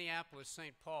survey in Minneapolis,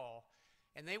 St. Paul,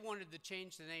 and they wanted to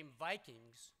change the name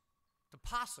Vikings to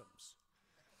Possums.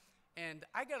 And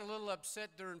I got a little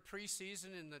upset during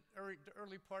preseason in the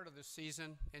early part of the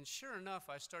season, and sure enough,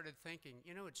 I started thinking,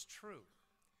 you know, it's true.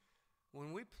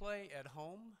 When we play at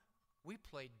home, we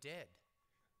play dead.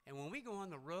 And when we go on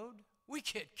the road, we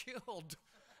get killed.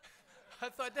 I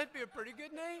thought that'd be a pretty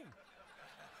good name.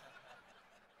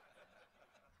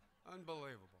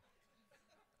 Unbelievable.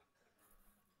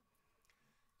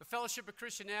 The Fellowship of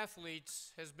Christian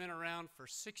Athletes has been around for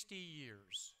 60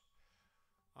 years.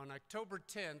 On October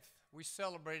 10th, we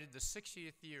celebrated the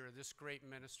 60th year of this great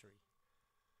ministry.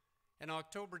 And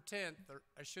October 10th, or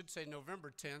I should say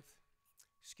November 10th,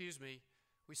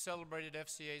 we celebrated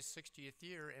FCA's 60th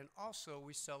year, and also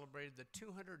we celebrated the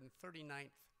 239th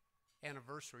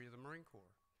anniversary of the Marine Corps.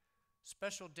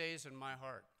 Special days in my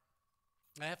heart.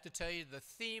 I have to tell you, the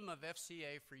theme of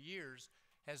FCA for years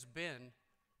has been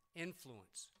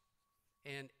influence.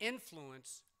 And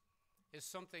influence is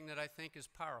something that I think is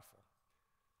powerful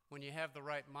when you have the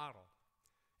right model.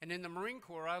 And in the Marine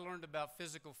Corps, I learned about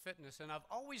physical fitness, and I've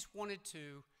always wanted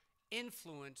to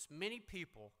influence many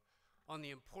people on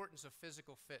the importance of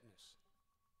physical fitness.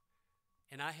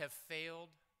 And I have failed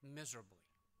miserably.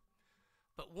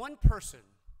 But one person,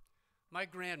 my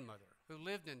grandmother, who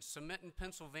lived in Cementon,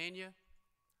 Pennsylvania,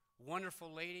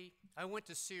 wonderful lady, I went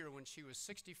to see her when she was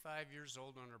 65 years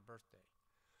old on her birthday.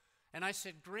 And I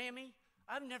said, Grammy,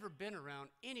 I've never been around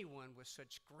anyone with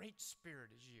such great spirit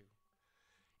as you.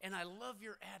 And I love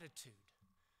your attitude.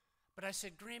 But I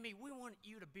said, Grammy, we want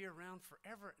you to be around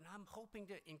forever, and I'm hoping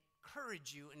to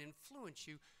encourage you and influence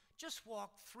you. Just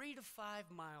walk 3 to 5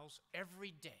 miles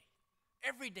every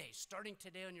day, starting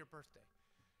today on your birthday.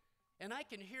 And I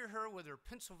can hear her with her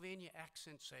Pennsylvania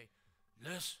accent say,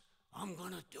 Les, I'm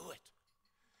going to do it.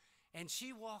 And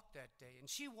she walked that day, and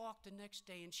she walked the next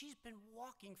day, and she's been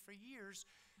walking for years.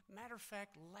 Matter of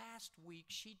fact, last week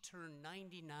she turned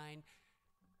 99,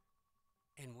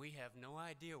 and we have no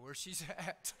idea where she's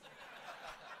at.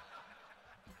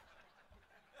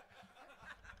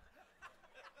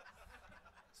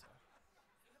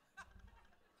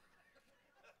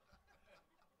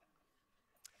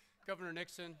 Governor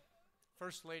Nixon,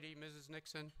 First Lady Mrs.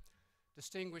 Nixon,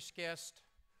 distinguished guests,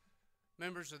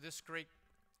 members of this great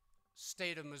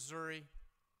state of Missouri,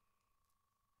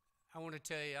 I want to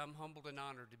tell you I'm humbled and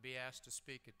honored to be asked to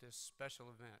speak at this special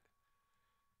event.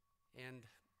 And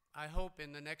I hope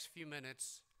in the next few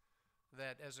minutes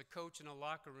that as a coach in a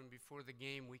locker room before the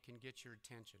game, we can get your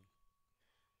attention.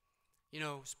 You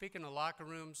know, speaking of locker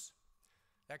rooms,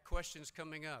 that question's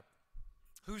coming up.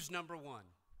 Who's number one?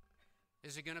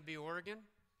 Is it going to be Oregon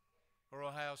or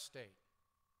Ohio State?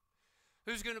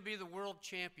 Who's going to be the world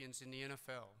champions in the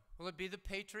NFL? Will it be the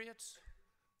Patriots?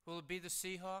 Will it be the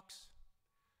Seahawks?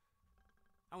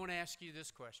 I want to ask you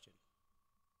this question.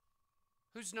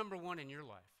 Who's number one in your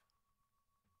life?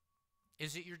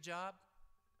 Is it your job?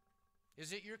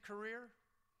 Is it your career?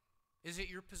 Is it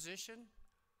your position?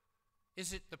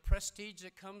 Is it the prestige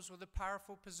that comes with a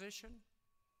powerful position?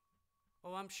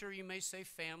 Oh, I'm sure you may say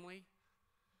family,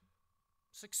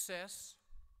 success.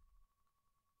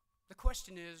 The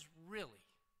question is, really,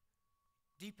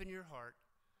 deep in your heart,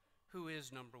 who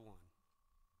is number one?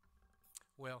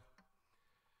 Well,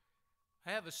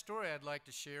 I have a story I'd like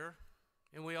to share,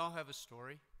 and we all have a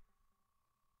story.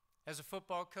 As a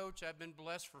football coach, I've been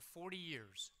blessed for 40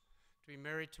 years to be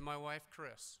married to my wife,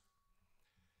 Chris.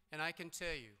 And I can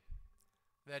tell you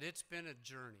that it's been a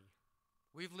journey.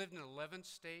 We've lived in 11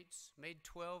 states, made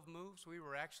 12 moves. We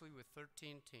were actually with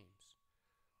 13 teams.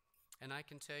 And I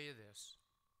can tell you this,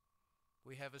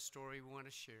 we have a story we want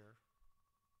to share,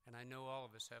 and I know all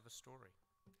of us have a story.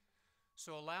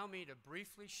 So allow me to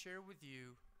briefly share with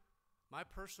you my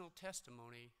personal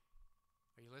testimony,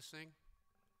 are you listening,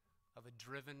 of a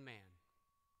driven man.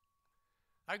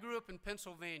 I grew up in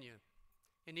Pennsylvania,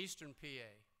 in eastern PA,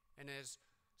 and as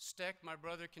Steck, my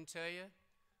brother, can tell you,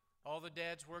 all the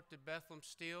dads worked at Bethlehem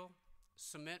Steel,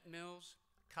 cement mills,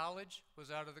 college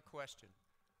was out of the question.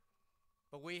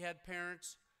 But we had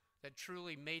parents that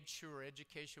truly made sure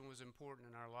education was important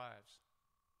in our lives.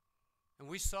 And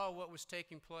we saw what was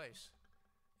taking place.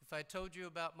 If I told you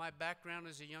about my background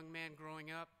as a young man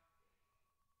growing up,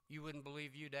 you wouldn't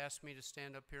believe you'd ask me to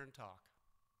stand up here and talk.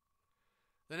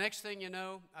 The next thing you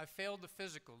know, I failed the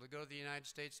physical to go to the United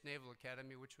States Naval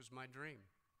Academy, which was my dream.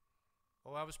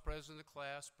 Oh, I was president of the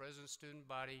class, president of the student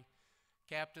body,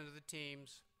 captain of the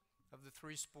teams of the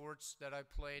 3 sports that I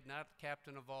played, not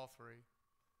captain of all 3.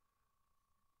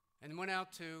 And went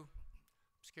out to,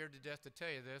 I'm scared to death to tell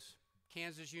you this,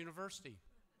 Kansas University.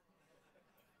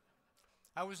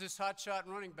 I was this hotshot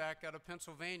running back out of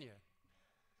Pennsylvania.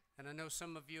 And I know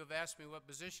some of you have asked me what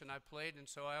position I played, and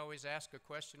so I always ask a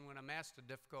question when I'm asked a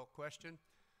difficult question.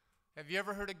 Have you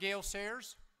ever heard of Gale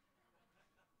Sayers?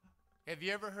 Have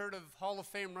you ever heard of Hall of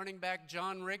Fame running back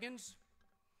John Riggins?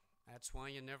 That's why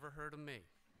you never heard of me.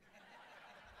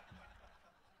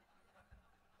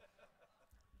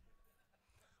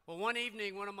 Well, one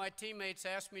evening, one of my teammates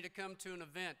asked me to come to an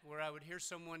event where I would hear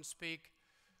someone speak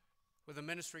with a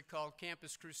ministry called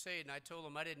Campus Crusade, and I told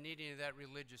him I didn't need any of that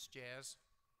religious jazz.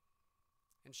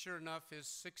 And sure enough, his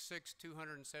 6'6",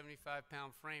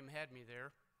 275-pound frame had me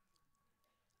there.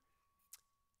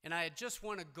 And I had just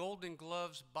won a Golden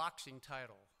Gloves boxing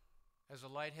title as a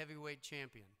light heavyweight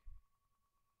champion.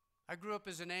 I grew up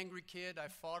as an angry kid. I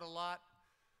fought a lot,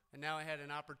 and now I had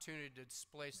an opportunity to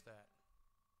displace that.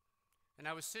 And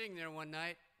I was sitting there one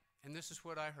night, and this is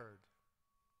what I heard.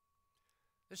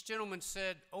 This gentleman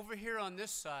said, over here on this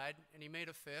side, and he made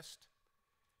a fist,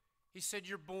 He said,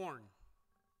 you're born.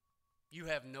 You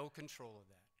have no control of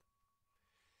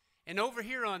that. And over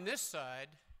here on this side,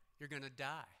 you're going to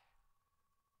die.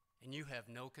 And you have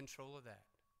no control of that.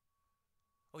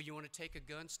 Oh, you want to take a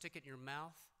gun, stick it in your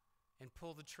mouth, and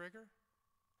pull the trigger?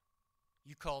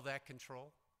 You call that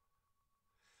control?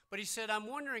 But he said, I'm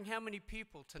wondering how many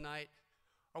people tonight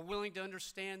are willing to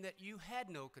understand that you had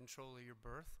no control of your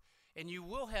birth, and you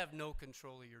will have no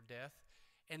control of your death,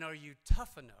 and are you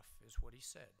tough enough, is what he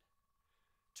said,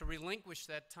 to relinquish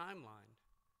that timeline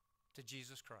to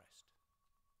Jesus Christ?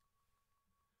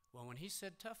 Well, when he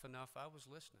said tough enough, I was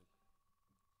listening.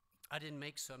 I didn't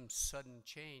make some sudden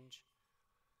change.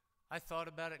 I thought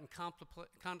about it and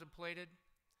contemplated,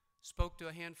 spoke to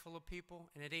a handful of people,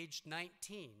 and at age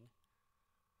 19,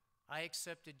 I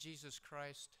accepted Jesus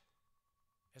Christ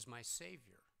as my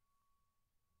Savior,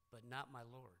 but not my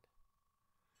Lord.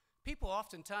 People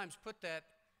oftentimes put that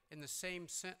in the same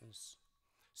sentence.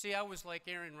 See, I was like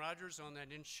Aaron Rodgers on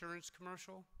that insurance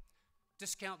commercial.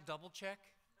 Discount double check.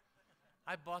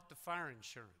 I bought the fire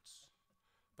insurance,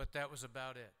 but that was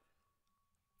about it.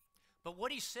 But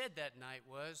what he said that night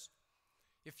was,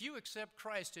 if you accept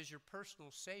Christ as your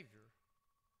personal Savior,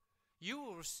 you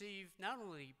will receive not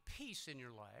only peace in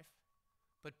your life,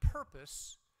 but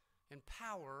purpose and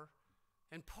power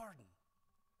and pardon.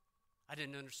 I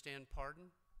didn't understand pardon.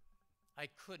 I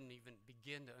couldn't even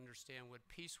begin to understand what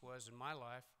peace was in my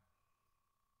life.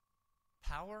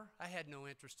 Power, I had no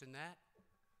interest in that.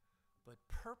 But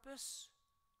purpose,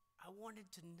 I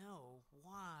wanted to know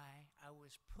why I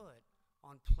was put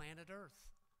on planet Earth.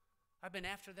 I've been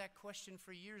after that question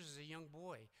for years as a young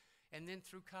boy and then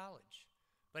through college.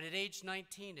 But at age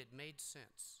 19, it made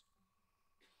sense.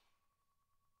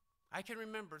 I can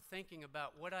remember thinking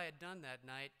about what I had done that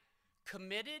night.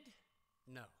 Committed?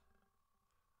 No.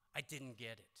 I didn't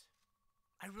get it.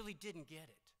 I really didn't get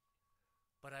it.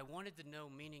 But I wanted to know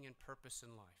meaning and purpose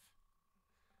in life.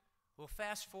 Well,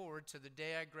 fast forward to the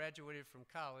day I graduated from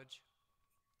college.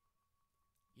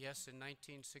 Yes, in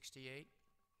 1968.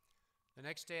 The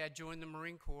next day I joined the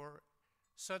Marine Corps.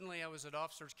 Suddenly I was at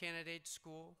Officers Candidate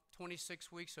School,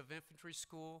 26 weeks of infantry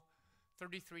school,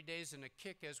 33 days in a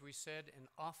kick, as we said, and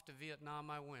off to Vietnam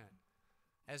I went.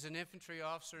 As an infantry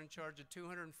officer in charge of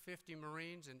 250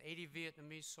 Marines and 80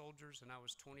 Vietnamese soldiers, and I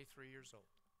was 23 years old.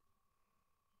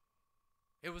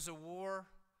 It was a war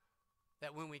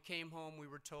that when we came home, we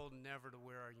were told never to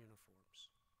wear our uniforms.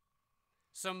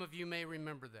 Some of you may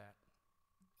remember that,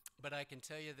 but I can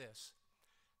tell you this.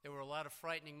 There were a lot of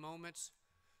frightening moments,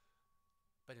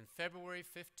 but in February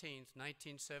 15th,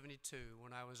 1972,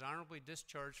 when I was honorably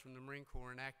discharged from the Marine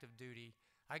Corps in active duty,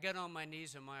 I got on my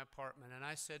knees in my apartment and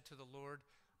I said to the Lord,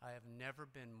 I have never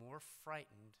been more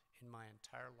frightened in my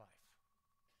entire life.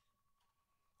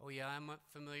 Oh yeah, I'm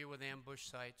familiar with ambush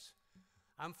sites.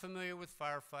 I'm familiar with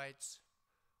firefights.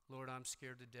 Lord, I'm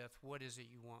scared to death. What is it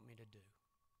you want me to do?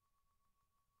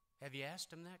 Have you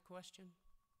asked him that question?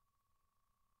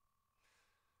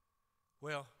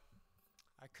 Well,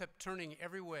 I kept turning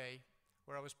every way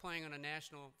where I was playing on a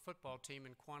national football team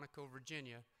in Quantico,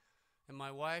 Virginia, and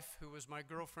my wife, who was my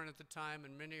girlfriend at the time,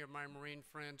 and many of my Marine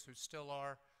friends who still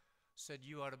are, said,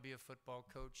 you ought to be a football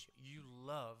coach. You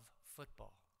love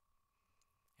football.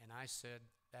 And I said,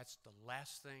 that's the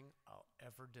last thing I'll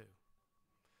ever do.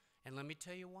 And let me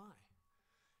tell you why.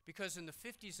 Because in the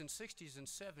 50s and 60s and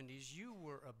 70s, you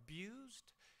were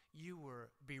abused, you were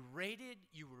berated,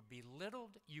 you were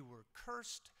belittled, you were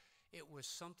cursed. It was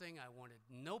something I wanted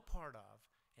no part of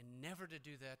and never to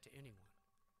do that to anyone.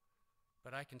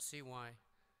 But I can see why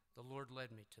the Lord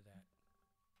led me to that.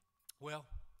 Well,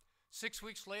 6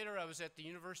 weeks later, I was at the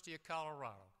University of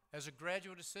Colorado as a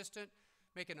graduate assistant,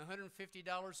 making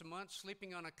 $150 a month,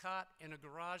 sleeping on a cot in a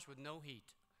garage with no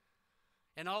heat.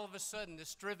 And all of a sudden,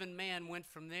 this driven man went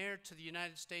from there to the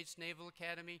United States Naval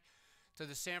Academy, to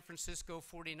the San Francisco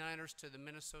 49ers, to the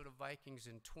Minnesota Vikings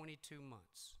in 22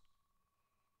 months.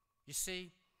 You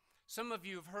see, some of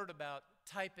you have heard about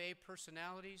type A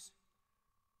personalities.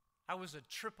 I was a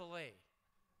AAA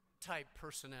type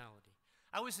personality.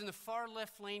 I was in the far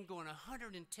left lane going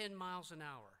 110 miles an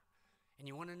hour. And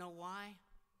you want to know why?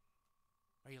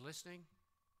 Are you listening?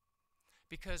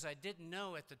 Because I didn't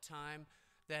know at the time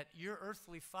that your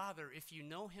earthly father, if you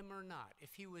know him or not,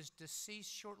 if he was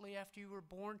deceased shortly after you were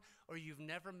born or you've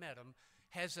never met him,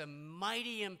 has a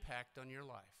mighty impact on your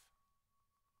life.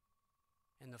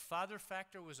 And the father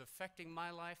factor was affecting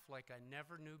my life like I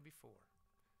never knew before.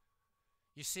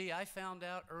 You see, I found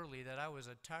out early that I was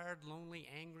a tired, lonely,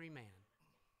 angry man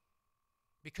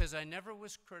because I never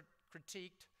was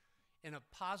critiqued in a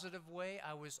positive way.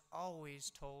 I was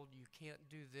always told, you can't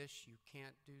do this, you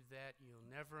can't do that, you'll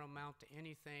never amount to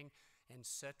anything,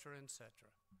 etc., etc.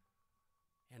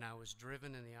 And I was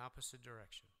driven in the opposite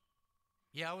direction.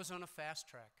 Yeah, I was on a fast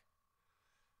track.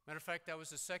 Matter of fact, I was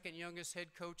the second youngest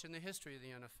head coach in the history of the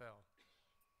NFL,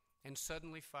 and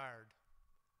suddenly fired.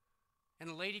 And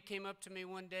a lady came up to me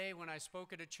one day when I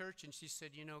spoke at a church, and she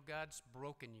said, you know, God's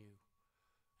broken you.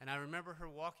 And I remember her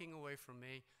walking away from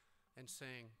me and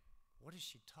saying, what is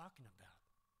she talking about?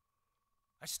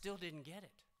 I still didn't get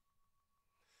it.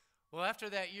 Well, after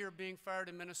that year of being fired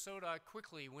in Minnesota, I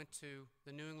quickly went to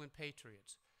the New England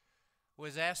Patriots.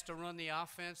 Was asked to run the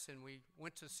offense, and we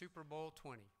went to Super Bowl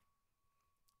 20.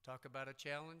 Talk about a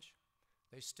challenge.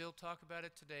 They still talk about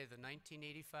it today, the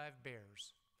 1985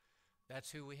 Bears.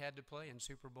 That's who we had to play in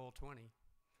Super Bowl 20.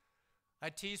 I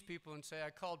tease people and say I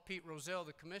called Pete Rozelle,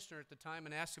 the commissioner at the time,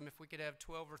 and asked him if we could have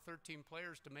 12 or 13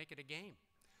 players to make it a game.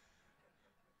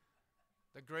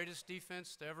 The greatest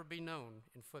defense to ever be known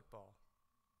in football.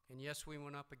 And yes, we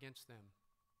went up against them.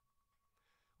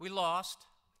 We lost,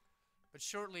 but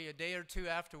shortly, a day or two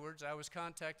afterwards, I was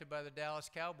contacted by the Dallas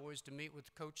Cowboys to meet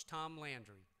with Coach Tom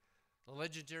Landry, the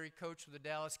legendary coach of the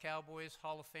Dallas Cowboys,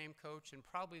 Hall of Fame coach, and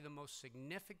probably the most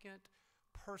significant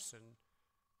person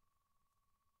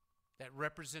that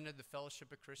represented the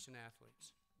Fellowship of Christian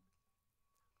Athletes.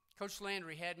 Coach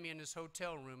Landry had me in his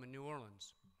hotel room in New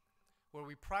Orleans, where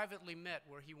we privately met,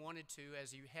 where he wanted to,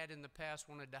 as he had in the past,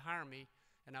 wanted to hire me,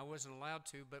 and I wasn't allowed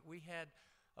to, but we had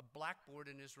a blackboard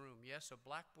in his room. Yes, a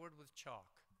blackboard with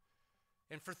chalk.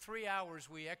 And for 3 hours,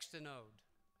 we X'd and O'd.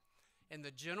 And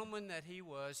the gentleman that he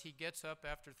was, he gets up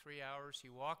after 3 hours, he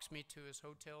walks me to his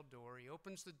hotel door, he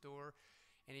opens the door,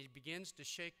 and he begins to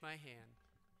shake my hand.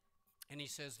 And he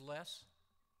says, Les,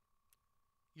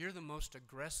 you're the most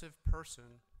aggressive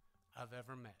person I've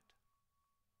ever met.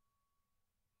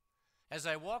 As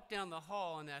I walked down the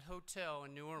hall in that hotel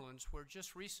in New Orleans, where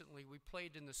just recently we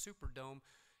played in the Superdome,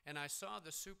 and I saw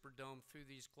the Superdome through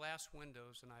these glass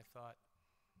windows, and I thought,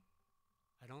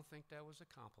 I don't think that was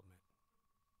a compliment.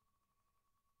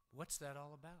 What's that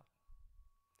all about?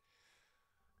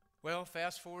 Well,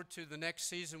 fast forward to the next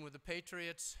season with the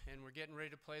Patriots, and we're getting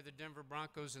ready to play the Denver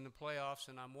Broncos in the playoffs,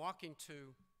 and I'm walking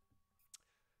to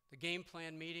the game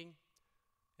plan meeting,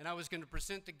 and I was going to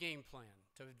present the game plan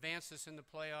to advance us in the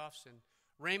playoffs, and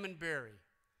Raymond Berry,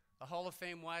 a Hall of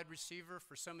Fame wide receiver,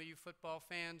 for some of you football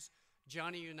fans,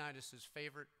 Johnny Unitas'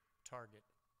 favorite target.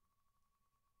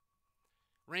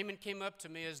 Raymond came up to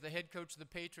me as the head coach of the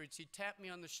Patriots. He tapped me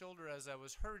on the shoulder as I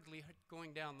was hurriedly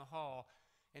going down the hall,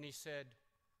 and he said,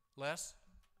 Les,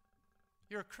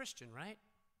 you're a Christian, right?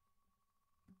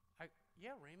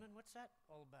 Yeah, Raymond, what's that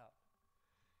all about?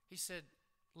 He said,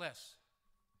 Les,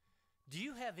 do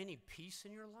you have any peace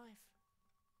in your life?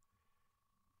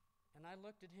 And I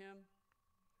looked at him,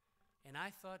 and I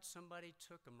thought somebody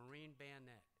took a Marine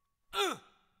bayonet,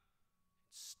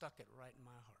 stuck it right in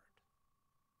my heart.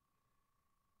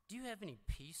 Do you have any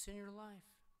peace in your life?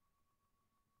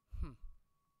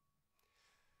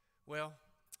 Well,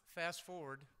 fast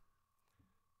forward.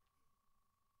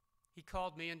 He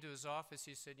called me into his office.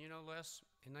 He said, you know, Les,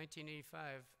 in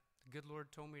 1985, the good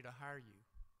Lord told me to hire you.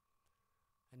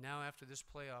 And now after this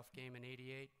playoff game in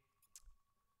 88,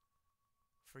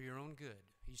 for your own good,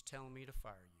 he's telling me to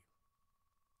fire you.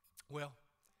 Well,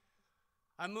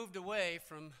 I moved away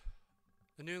from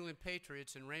the New England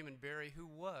Patriots and Raymond Berry, who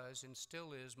was and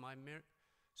still is my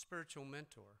spiritual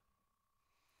mentor.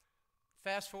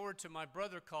 Fast forward to my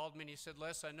brother called me and he said,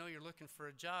 Les, I know you're looking for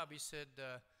a job. He said,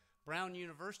 Brown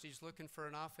University's looking for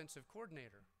an offensive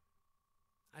coordinator.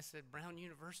 I said, Brown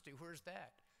University, where's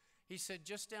that? He said,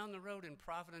 just down the road in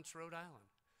Providence, Rhode Island.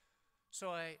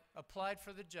 So I applied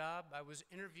for the job. I was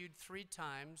interviewed 3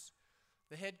 times.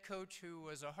 The head coach, who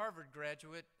was a Harvard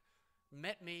graduate,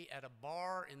 met me at a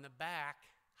bar in the back,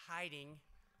 hiding,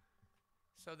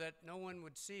 so that no one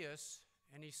would see us.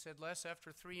 And he said, Les,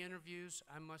 after 3 interviews,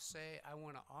 I must say I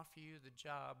want to offer you the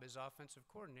job as offensive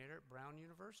coordinator at Brown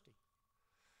University.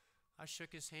 I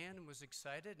shook his hand and was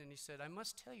excited, and he said, I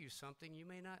must tell you something you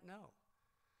may not know.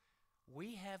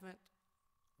 We haven't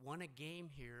won a game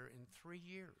here in 3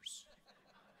 years.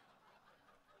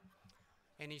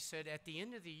 And he said, at the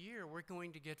end of the year, we're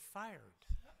going to get fired.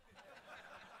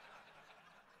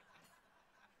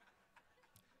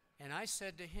 And I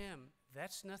said to him,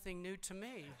 that's nothing new to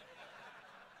me.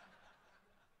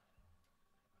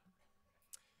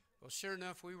 Well, sure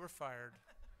enough, we were fired.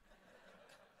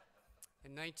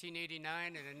 In 1989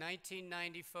 and in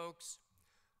 1990, folks,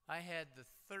 I had the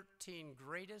 13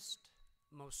 greatest,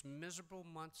 most miserable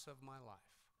months of my life.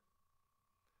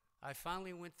 I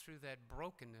finally went through that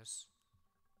brokenness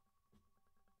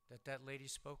that lady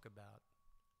spoke about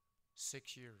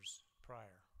 6 years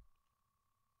prior.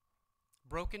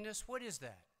 Brokenness, what is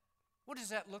that? What does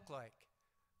that look like?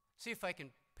 See if I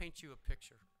can paint you a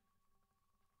picture.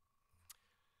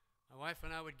 My wife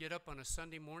and I would get up on a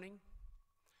Sunday morning.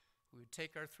 We would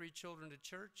take our 3 children to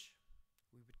church.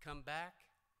 We would come back.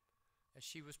 As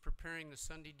she was preparing the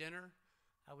Sunday dinner,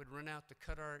 I would run out to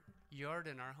cut our yard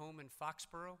in our home in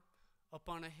Foxborough, up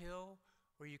on a hill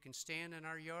where you can stand in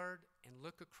our yard and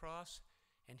look across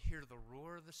and hear the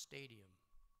roar of the stadium,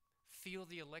 feel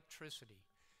the electricity,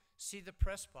 see the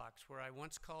press box where I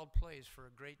once called plays for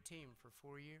a great team for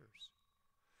 4 years.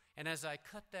 And as I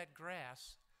cut that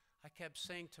grass, I kept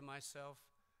saying to myself,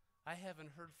 I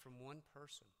haven't heard from one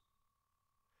person.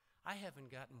 I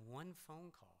haven't gotten one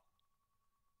phone call.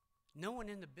 No one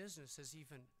in the business has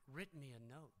even written me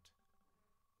a note.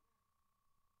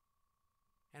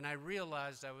 And I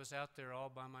realized I was out there all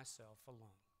by myself,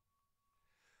 alone.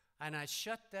 And I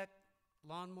shut that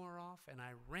lawnmower off, and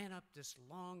I ran up this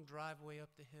long driveway up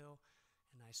the hill,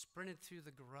 and I sprinted through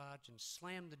the garage and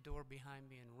slammed the door behind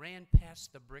me and ran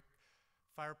past the brick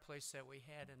fireplace that we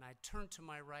had, and I turned to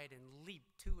my right and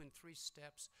leaped 2 and 3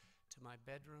 steps to my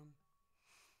bedroom,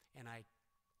 and I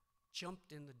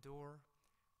jumped in the door,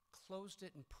 closed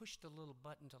it, and pushed a little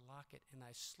button to lock it, and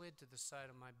I slid to the side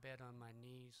of my bed on my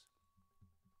knees.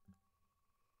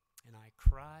 And I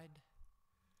cried,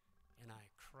 and I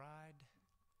cried,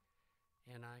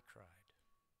 and I cried.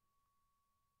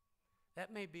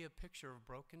 That may be a picture of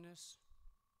brokenness.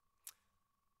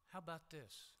 How about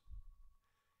this?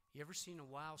 You ever seen a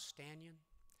wild stallion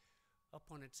up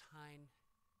on its hind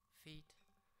feet,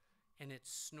 and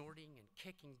it's snorting and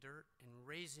kicking dirt and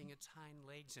raising its hind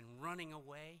legs and running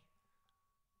away?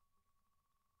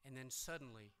 And then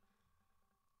suddenly,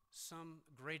 some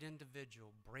great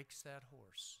individual breaks that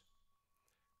horse,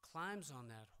 climbs on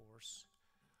that horse,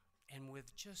 and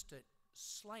with just a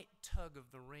slight tug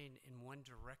of the rein in one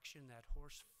direction, that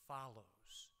horse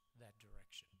follows that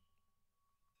direction.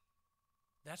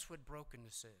 That's what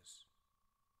brokenness is.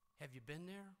 Have you been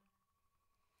there?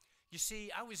 You see,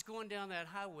 I was going down that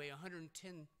highway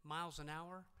 110 miles an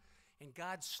hour, and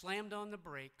God slammed on the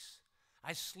brakes.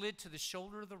 I slid to the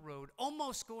shoulder of the road,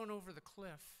 almost going over the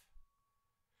cliff.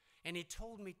 And he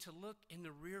told me to look in the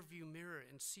rearview mirror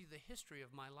and see the history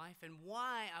of my life and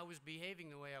why I was behaving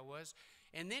the way I was.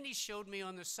 And then he showed me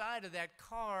on the side of that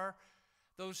car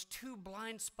those 2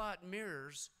 blind spot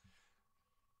mirrors,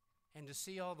 and to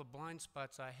see all the blind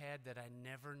spots I had that I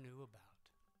never knew about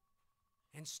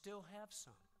and still have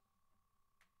some.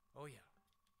 Oh yeah.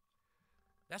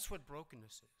 That's what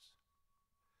brokenness is.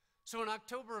 So in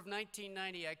October of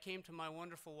 1990, I came to my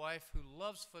wonderful wife who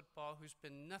loves football, who's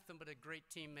been nothing but a great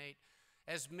teammate.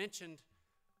 As mentioned,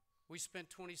 we spent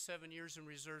 27 years in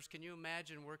reserves. Can you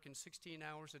imagine working 16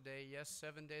 hours a day? Yes,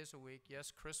 7 days a week.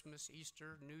 Yes, Christmas,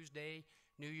 Easter,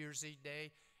 New Year's Eve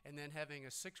day, and then having a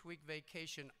 6-week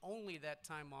vacation, only that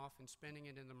time off, and spending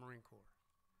it in the Marine Corps.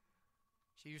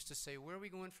 She used to say, "Where are we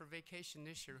going for vacation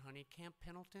this year, honey? Camp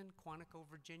Pendleton, Quantico,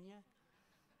 Virginia?"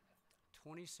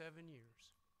 27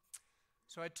 years.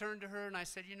 So I turned to her and I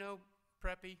said, "You know,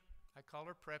 Preppy," I call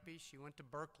her Preppy, she went to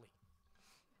Berkeley.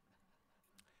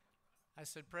 I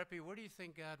said, "Preppy, where do you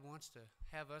think God wants to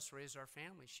have us raise our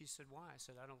family?" She said, "Why?" I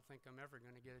said, "I don't think I'm ever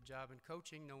going to get a job in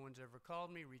coaching. No one's ever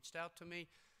called me, reached out to me.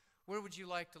 Where would you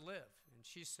like to live?" And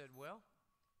she said, "Well,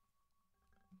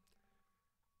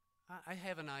 I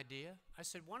have an idea." I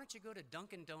said, "Why don't you go to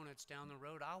Dunkin' Donuts down the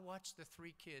road? I'll watch the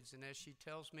 3 kids." And as she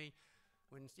tells me,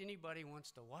 when anybody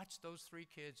wants to watch those 3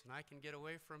 kids and I can get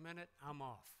away for a minute, I'm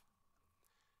off.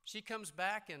 She comes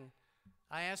back and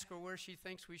I ask her where she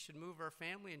thinks we should move our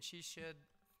family, and she said,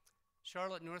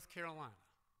 "Charlotte, North Carolina."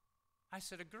 I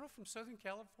said, "A girl from Southern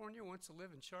California wants to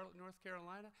live in Charlotte, North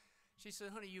Carolina?" She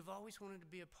said, "Honey, you've always wanted to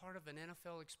be a part of an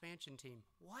NFL expansion team."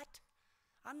 "What?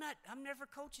 I'm never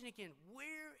coaching again."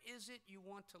 "Where is it you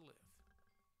want to live?"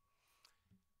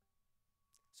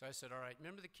 So I said, "All right,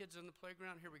 remember the kids on the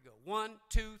playground? Here we go. 1,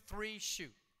 2, 3,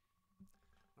 shoot."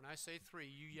 When I say 3,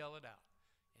 you yell it out.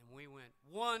 And we went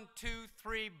 1, 2,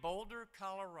 3, Boulder,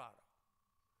 Colorado.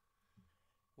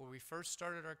 Where we first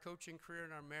started our coaching career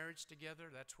and our marriage together,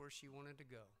 that's where she wanted to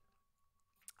go.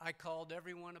 I called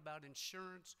everyone about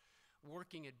insurance,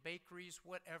 working at bakeries,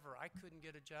 whatever. I couldn't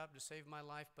get a job to save my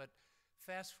life, but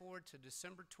fast forward to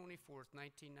December 24th,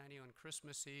 1990, on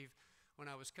Christmas Eve, when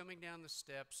I was coming down the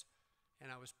steps,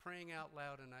 and I was praying out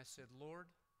loud, and I said, "Lord,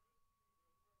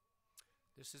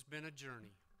 this has been a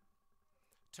journey.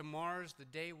 Tomorrow's the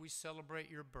day we celebrate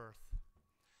your birth.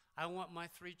 I want my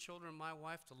 3 children and my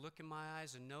wife to look in my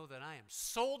eyes and know that I am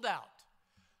sold out.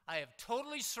 I have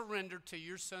totally surrendered to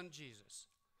your son, Jesus.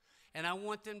 And I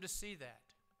want them to see that.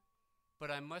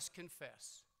 But I must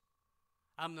confess,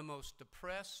 I'm the most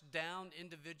depressed, down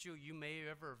individual you may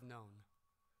ever have known.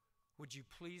 Would you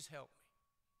please help me?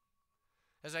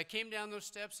 As I came down those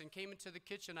steps and came into the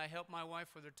kitchen, I helped my wife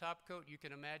with her top coat. You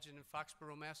can imagine in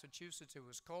Foxborough, Massachusetts, it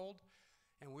was cold,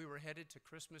 and we were headed to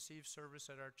Christmas Eve service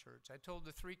at our church. I told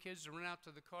the 3 kids to run out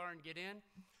to the car and get in.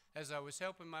 As I was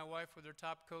helping my wife with her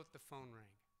top coat, the phone rang.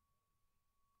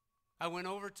 I went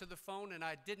over to the phone, and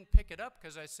I didn't pick it up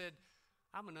because I said,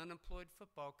 I'm an unemployed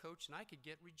football coach, and I could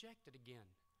get rejected again.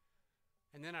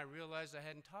 And then I realized I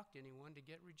hadn't talked to anyone to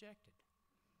get rejected.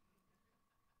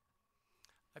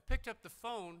 I picked up the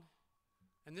phone,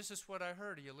 and this is what I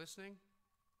heard. Are you listening?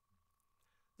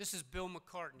 This is Bill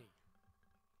McCartney,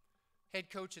 head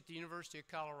coach at the University of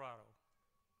Colorado,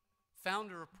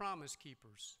 founder of Promise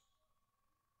Keepers.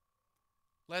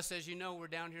 Les, as you know, we're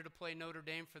down here to play Notre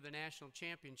Dame for the national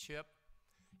championship,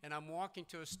 and I'm walking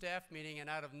to a staff meeting, and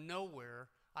out of nowhere,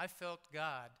 I felt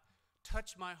God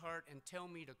touch my heart and tell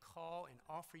me to call and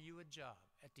offer you a job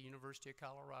at the University of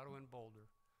Colorado in Boulder.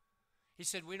 He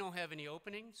said, we don't have any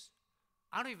openings.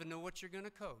 I don't even know what you're going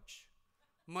to coach,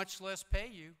 much less pay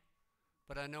you.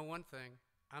 But I know one thing,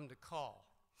 I'm to call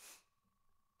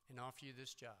and offer you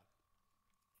this job.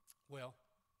 Well,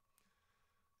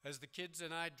 as the kids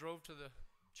and I drove to the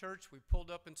church, we pulled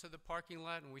up into the parking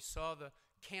lot and we saw the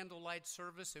candlelight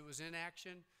service. It was in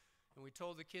action. And we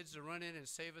told the kids to run in and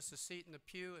save us a seat in the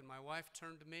pew. And my wife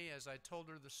turned to me as I told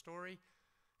her the story,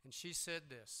 and she said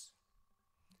this,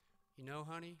 you know,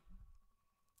 honey,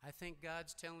 I think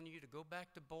God's telling you to go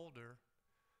back to Boulder,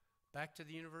 back to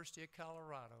the University of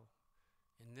Colorado,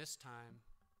 and this time,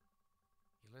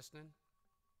 you listening?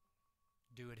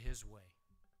 Do it His way.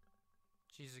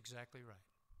 She's exactly right.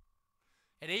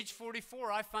 At age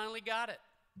 44, I finally got it.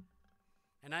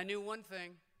 And I knew one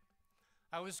thing.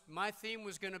 My theme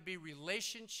was going to be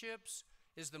relationships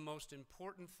is the most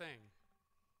important thing.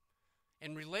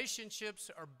 And relationships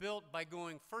are built by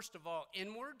going, first of all,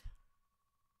 inward,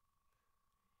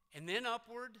 and then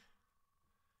upward,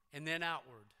 and then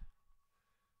outward.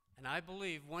 And I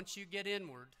believe once you get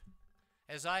inward,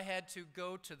 as I had to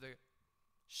go to the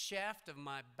shaft of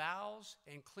my bowels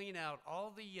and clean out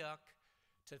all the yuck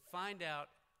to find out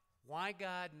why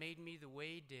God made me the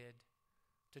way He did,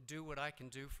 to do what I can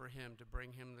do for Him, to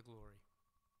bring Him the glory.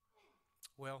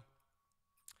 Well,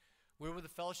 we're with the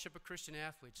Fellowship of Christian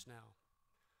Athletes now.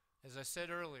 As I said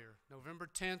earlier, November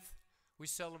 10th, we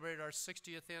celebrated our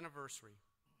 60th anniversary.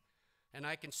 And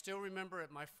I can still remember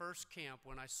at my first camp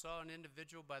when I saw an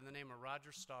individual by the name of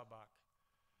Roger Staubach,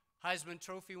 Heisman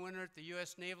Trophy winner at the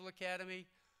U.S. Naval Academy,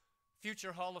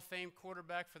 future Hall of Fame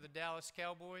quarterback for the Dallas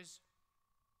Cowboys,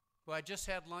 who I just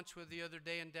had lunch with the other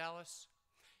day in Dallas,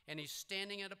 and he's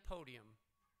standing at a podium.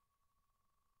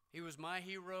 He was my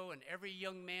hero, and every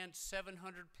young man,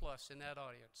 700 plus in that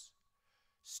audience,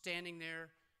 standing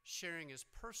there sharing his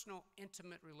personal,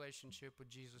 intimate relationship with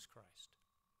Jesus Christ.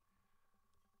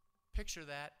 Picture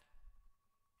that,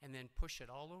 and then push it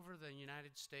all over the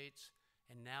United States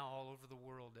and now all over the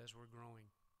world as we're growing.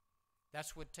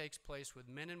 That's what takes place with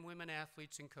men and women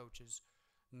athletes and coaches,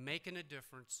 making a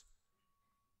difference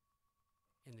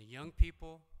in the young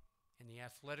people in the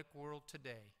athletic world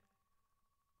today.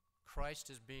 Christ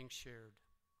is being shared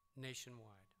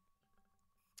nationwide.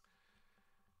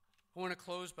 I want to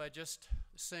close by just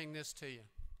saying this to you.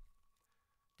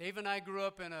 Dave and I grew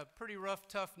up in a pretty rough,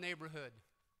 tough neighborhood.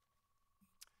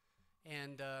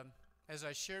 And as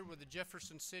I shared with the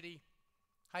Jefferson City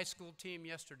high school team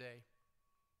yesterday,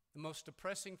 the most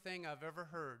depressing thing I've ever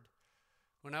heard,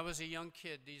 when I was a young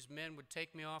kid, these men would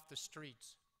take me off the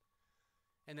streets,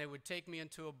 and they would take me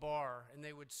into a bar, and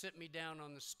they would sit me down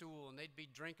on the stool, and they'd be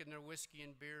drinking their whiskey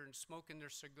and beer and smoking their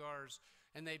cigars,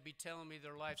 and they'd be telling me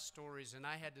their life stories, and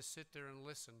I had to sit there and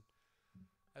listen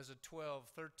as a 12,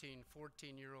 13,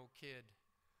 14-year-old kid.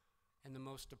 And the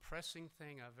most depressing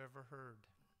thing I've ever heard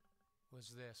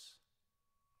was this.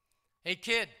 Hey,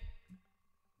 kid,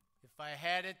 if I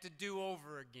had it to do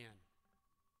over again.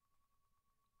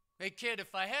 Hey, kid,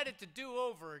 if I had it to do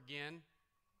over again.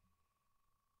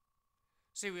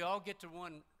 See, we all get to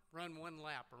run one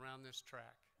lap around this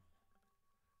track.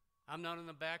 I'm not in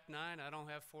the back nine. I don't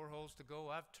have 4 holes to go.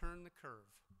 I've turned the curve.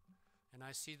 And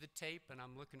I see the tape, and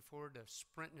I'm looking forward to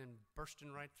sprinting and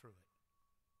bursting right through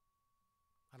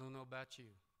it. I don't know about you.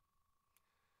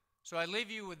 So I leave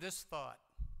you with this thought.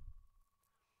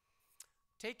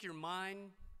 Take your mind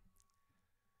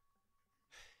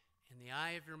in the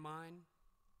eye of your mind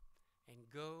and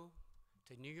go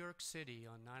to New York City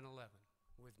on 9/11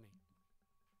 with me.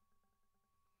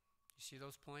 You see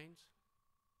those planes?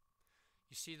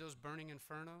 You see those burning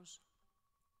infernos?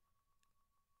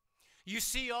 You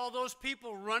see all those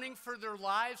people running for their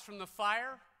lives from the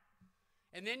fire,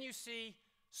 and then you see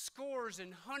scores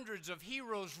and hundreds of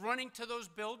heroes running to those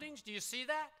buildings. Do you see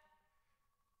that?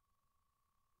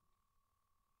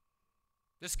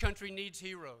 This country needs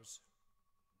heroes.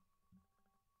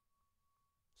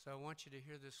 So I want you to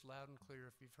hear this loud and clear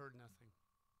if you've heard nothing.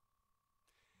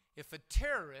 If a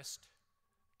terrorist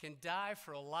can die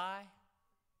for a lie,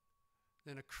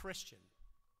 then a Christian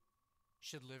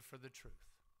should live for the truth.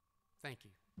 Thank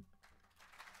you.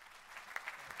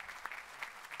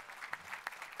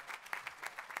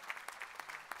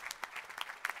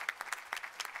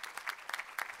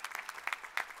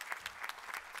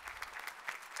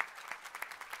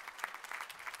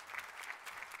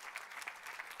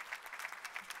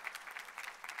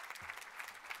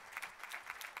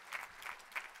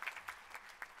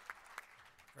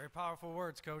 Very powerful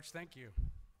words, Coach. Thank you.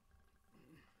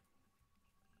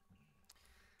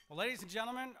 Well, ladies and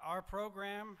gentlemen, our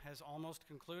program has almost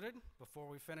concluded. Before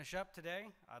we finish up today,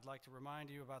 I'd like to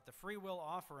remind you about the free will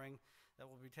offering that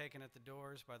will be taken at the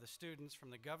doors by the students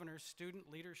from the Governor's Student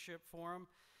Leadership Forum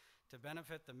to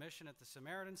benefit the mission at the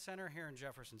Samaritan Center here in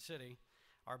Jefferson City.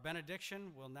 Our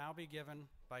benediction will now be given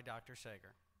by Dr.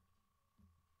 Sager.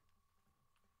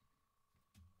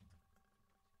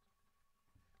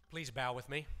 Please bow with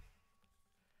me.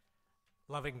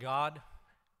 Loving God,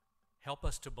 help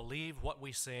us to believe what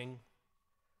we sing,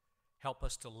 help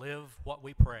us to live what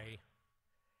we pray,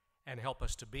 and help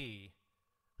us to be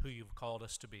who you've called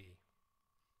us to be.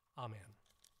 Amen.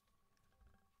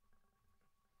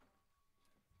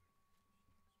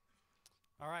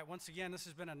 All right, once again, this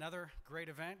has been another great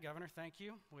event. Governor, thank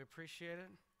you. We appreciate it.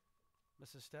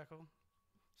 Mrs. Steckel,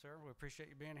 sir, we appreciate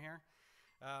you being here.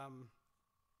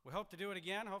 We hope to do it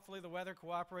again. Hopefully the weather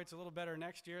cooperates a little better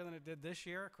next year than it did this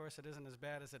year. Of course, it isn't as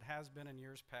bad as it has been in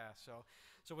years past.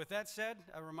 So with that said,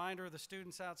 a reminder of the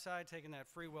students outside taking that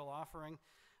free will offering.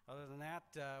 Other than that,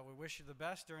 we wish you the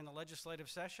best during the legislative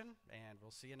session, and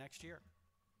we'll see you next year.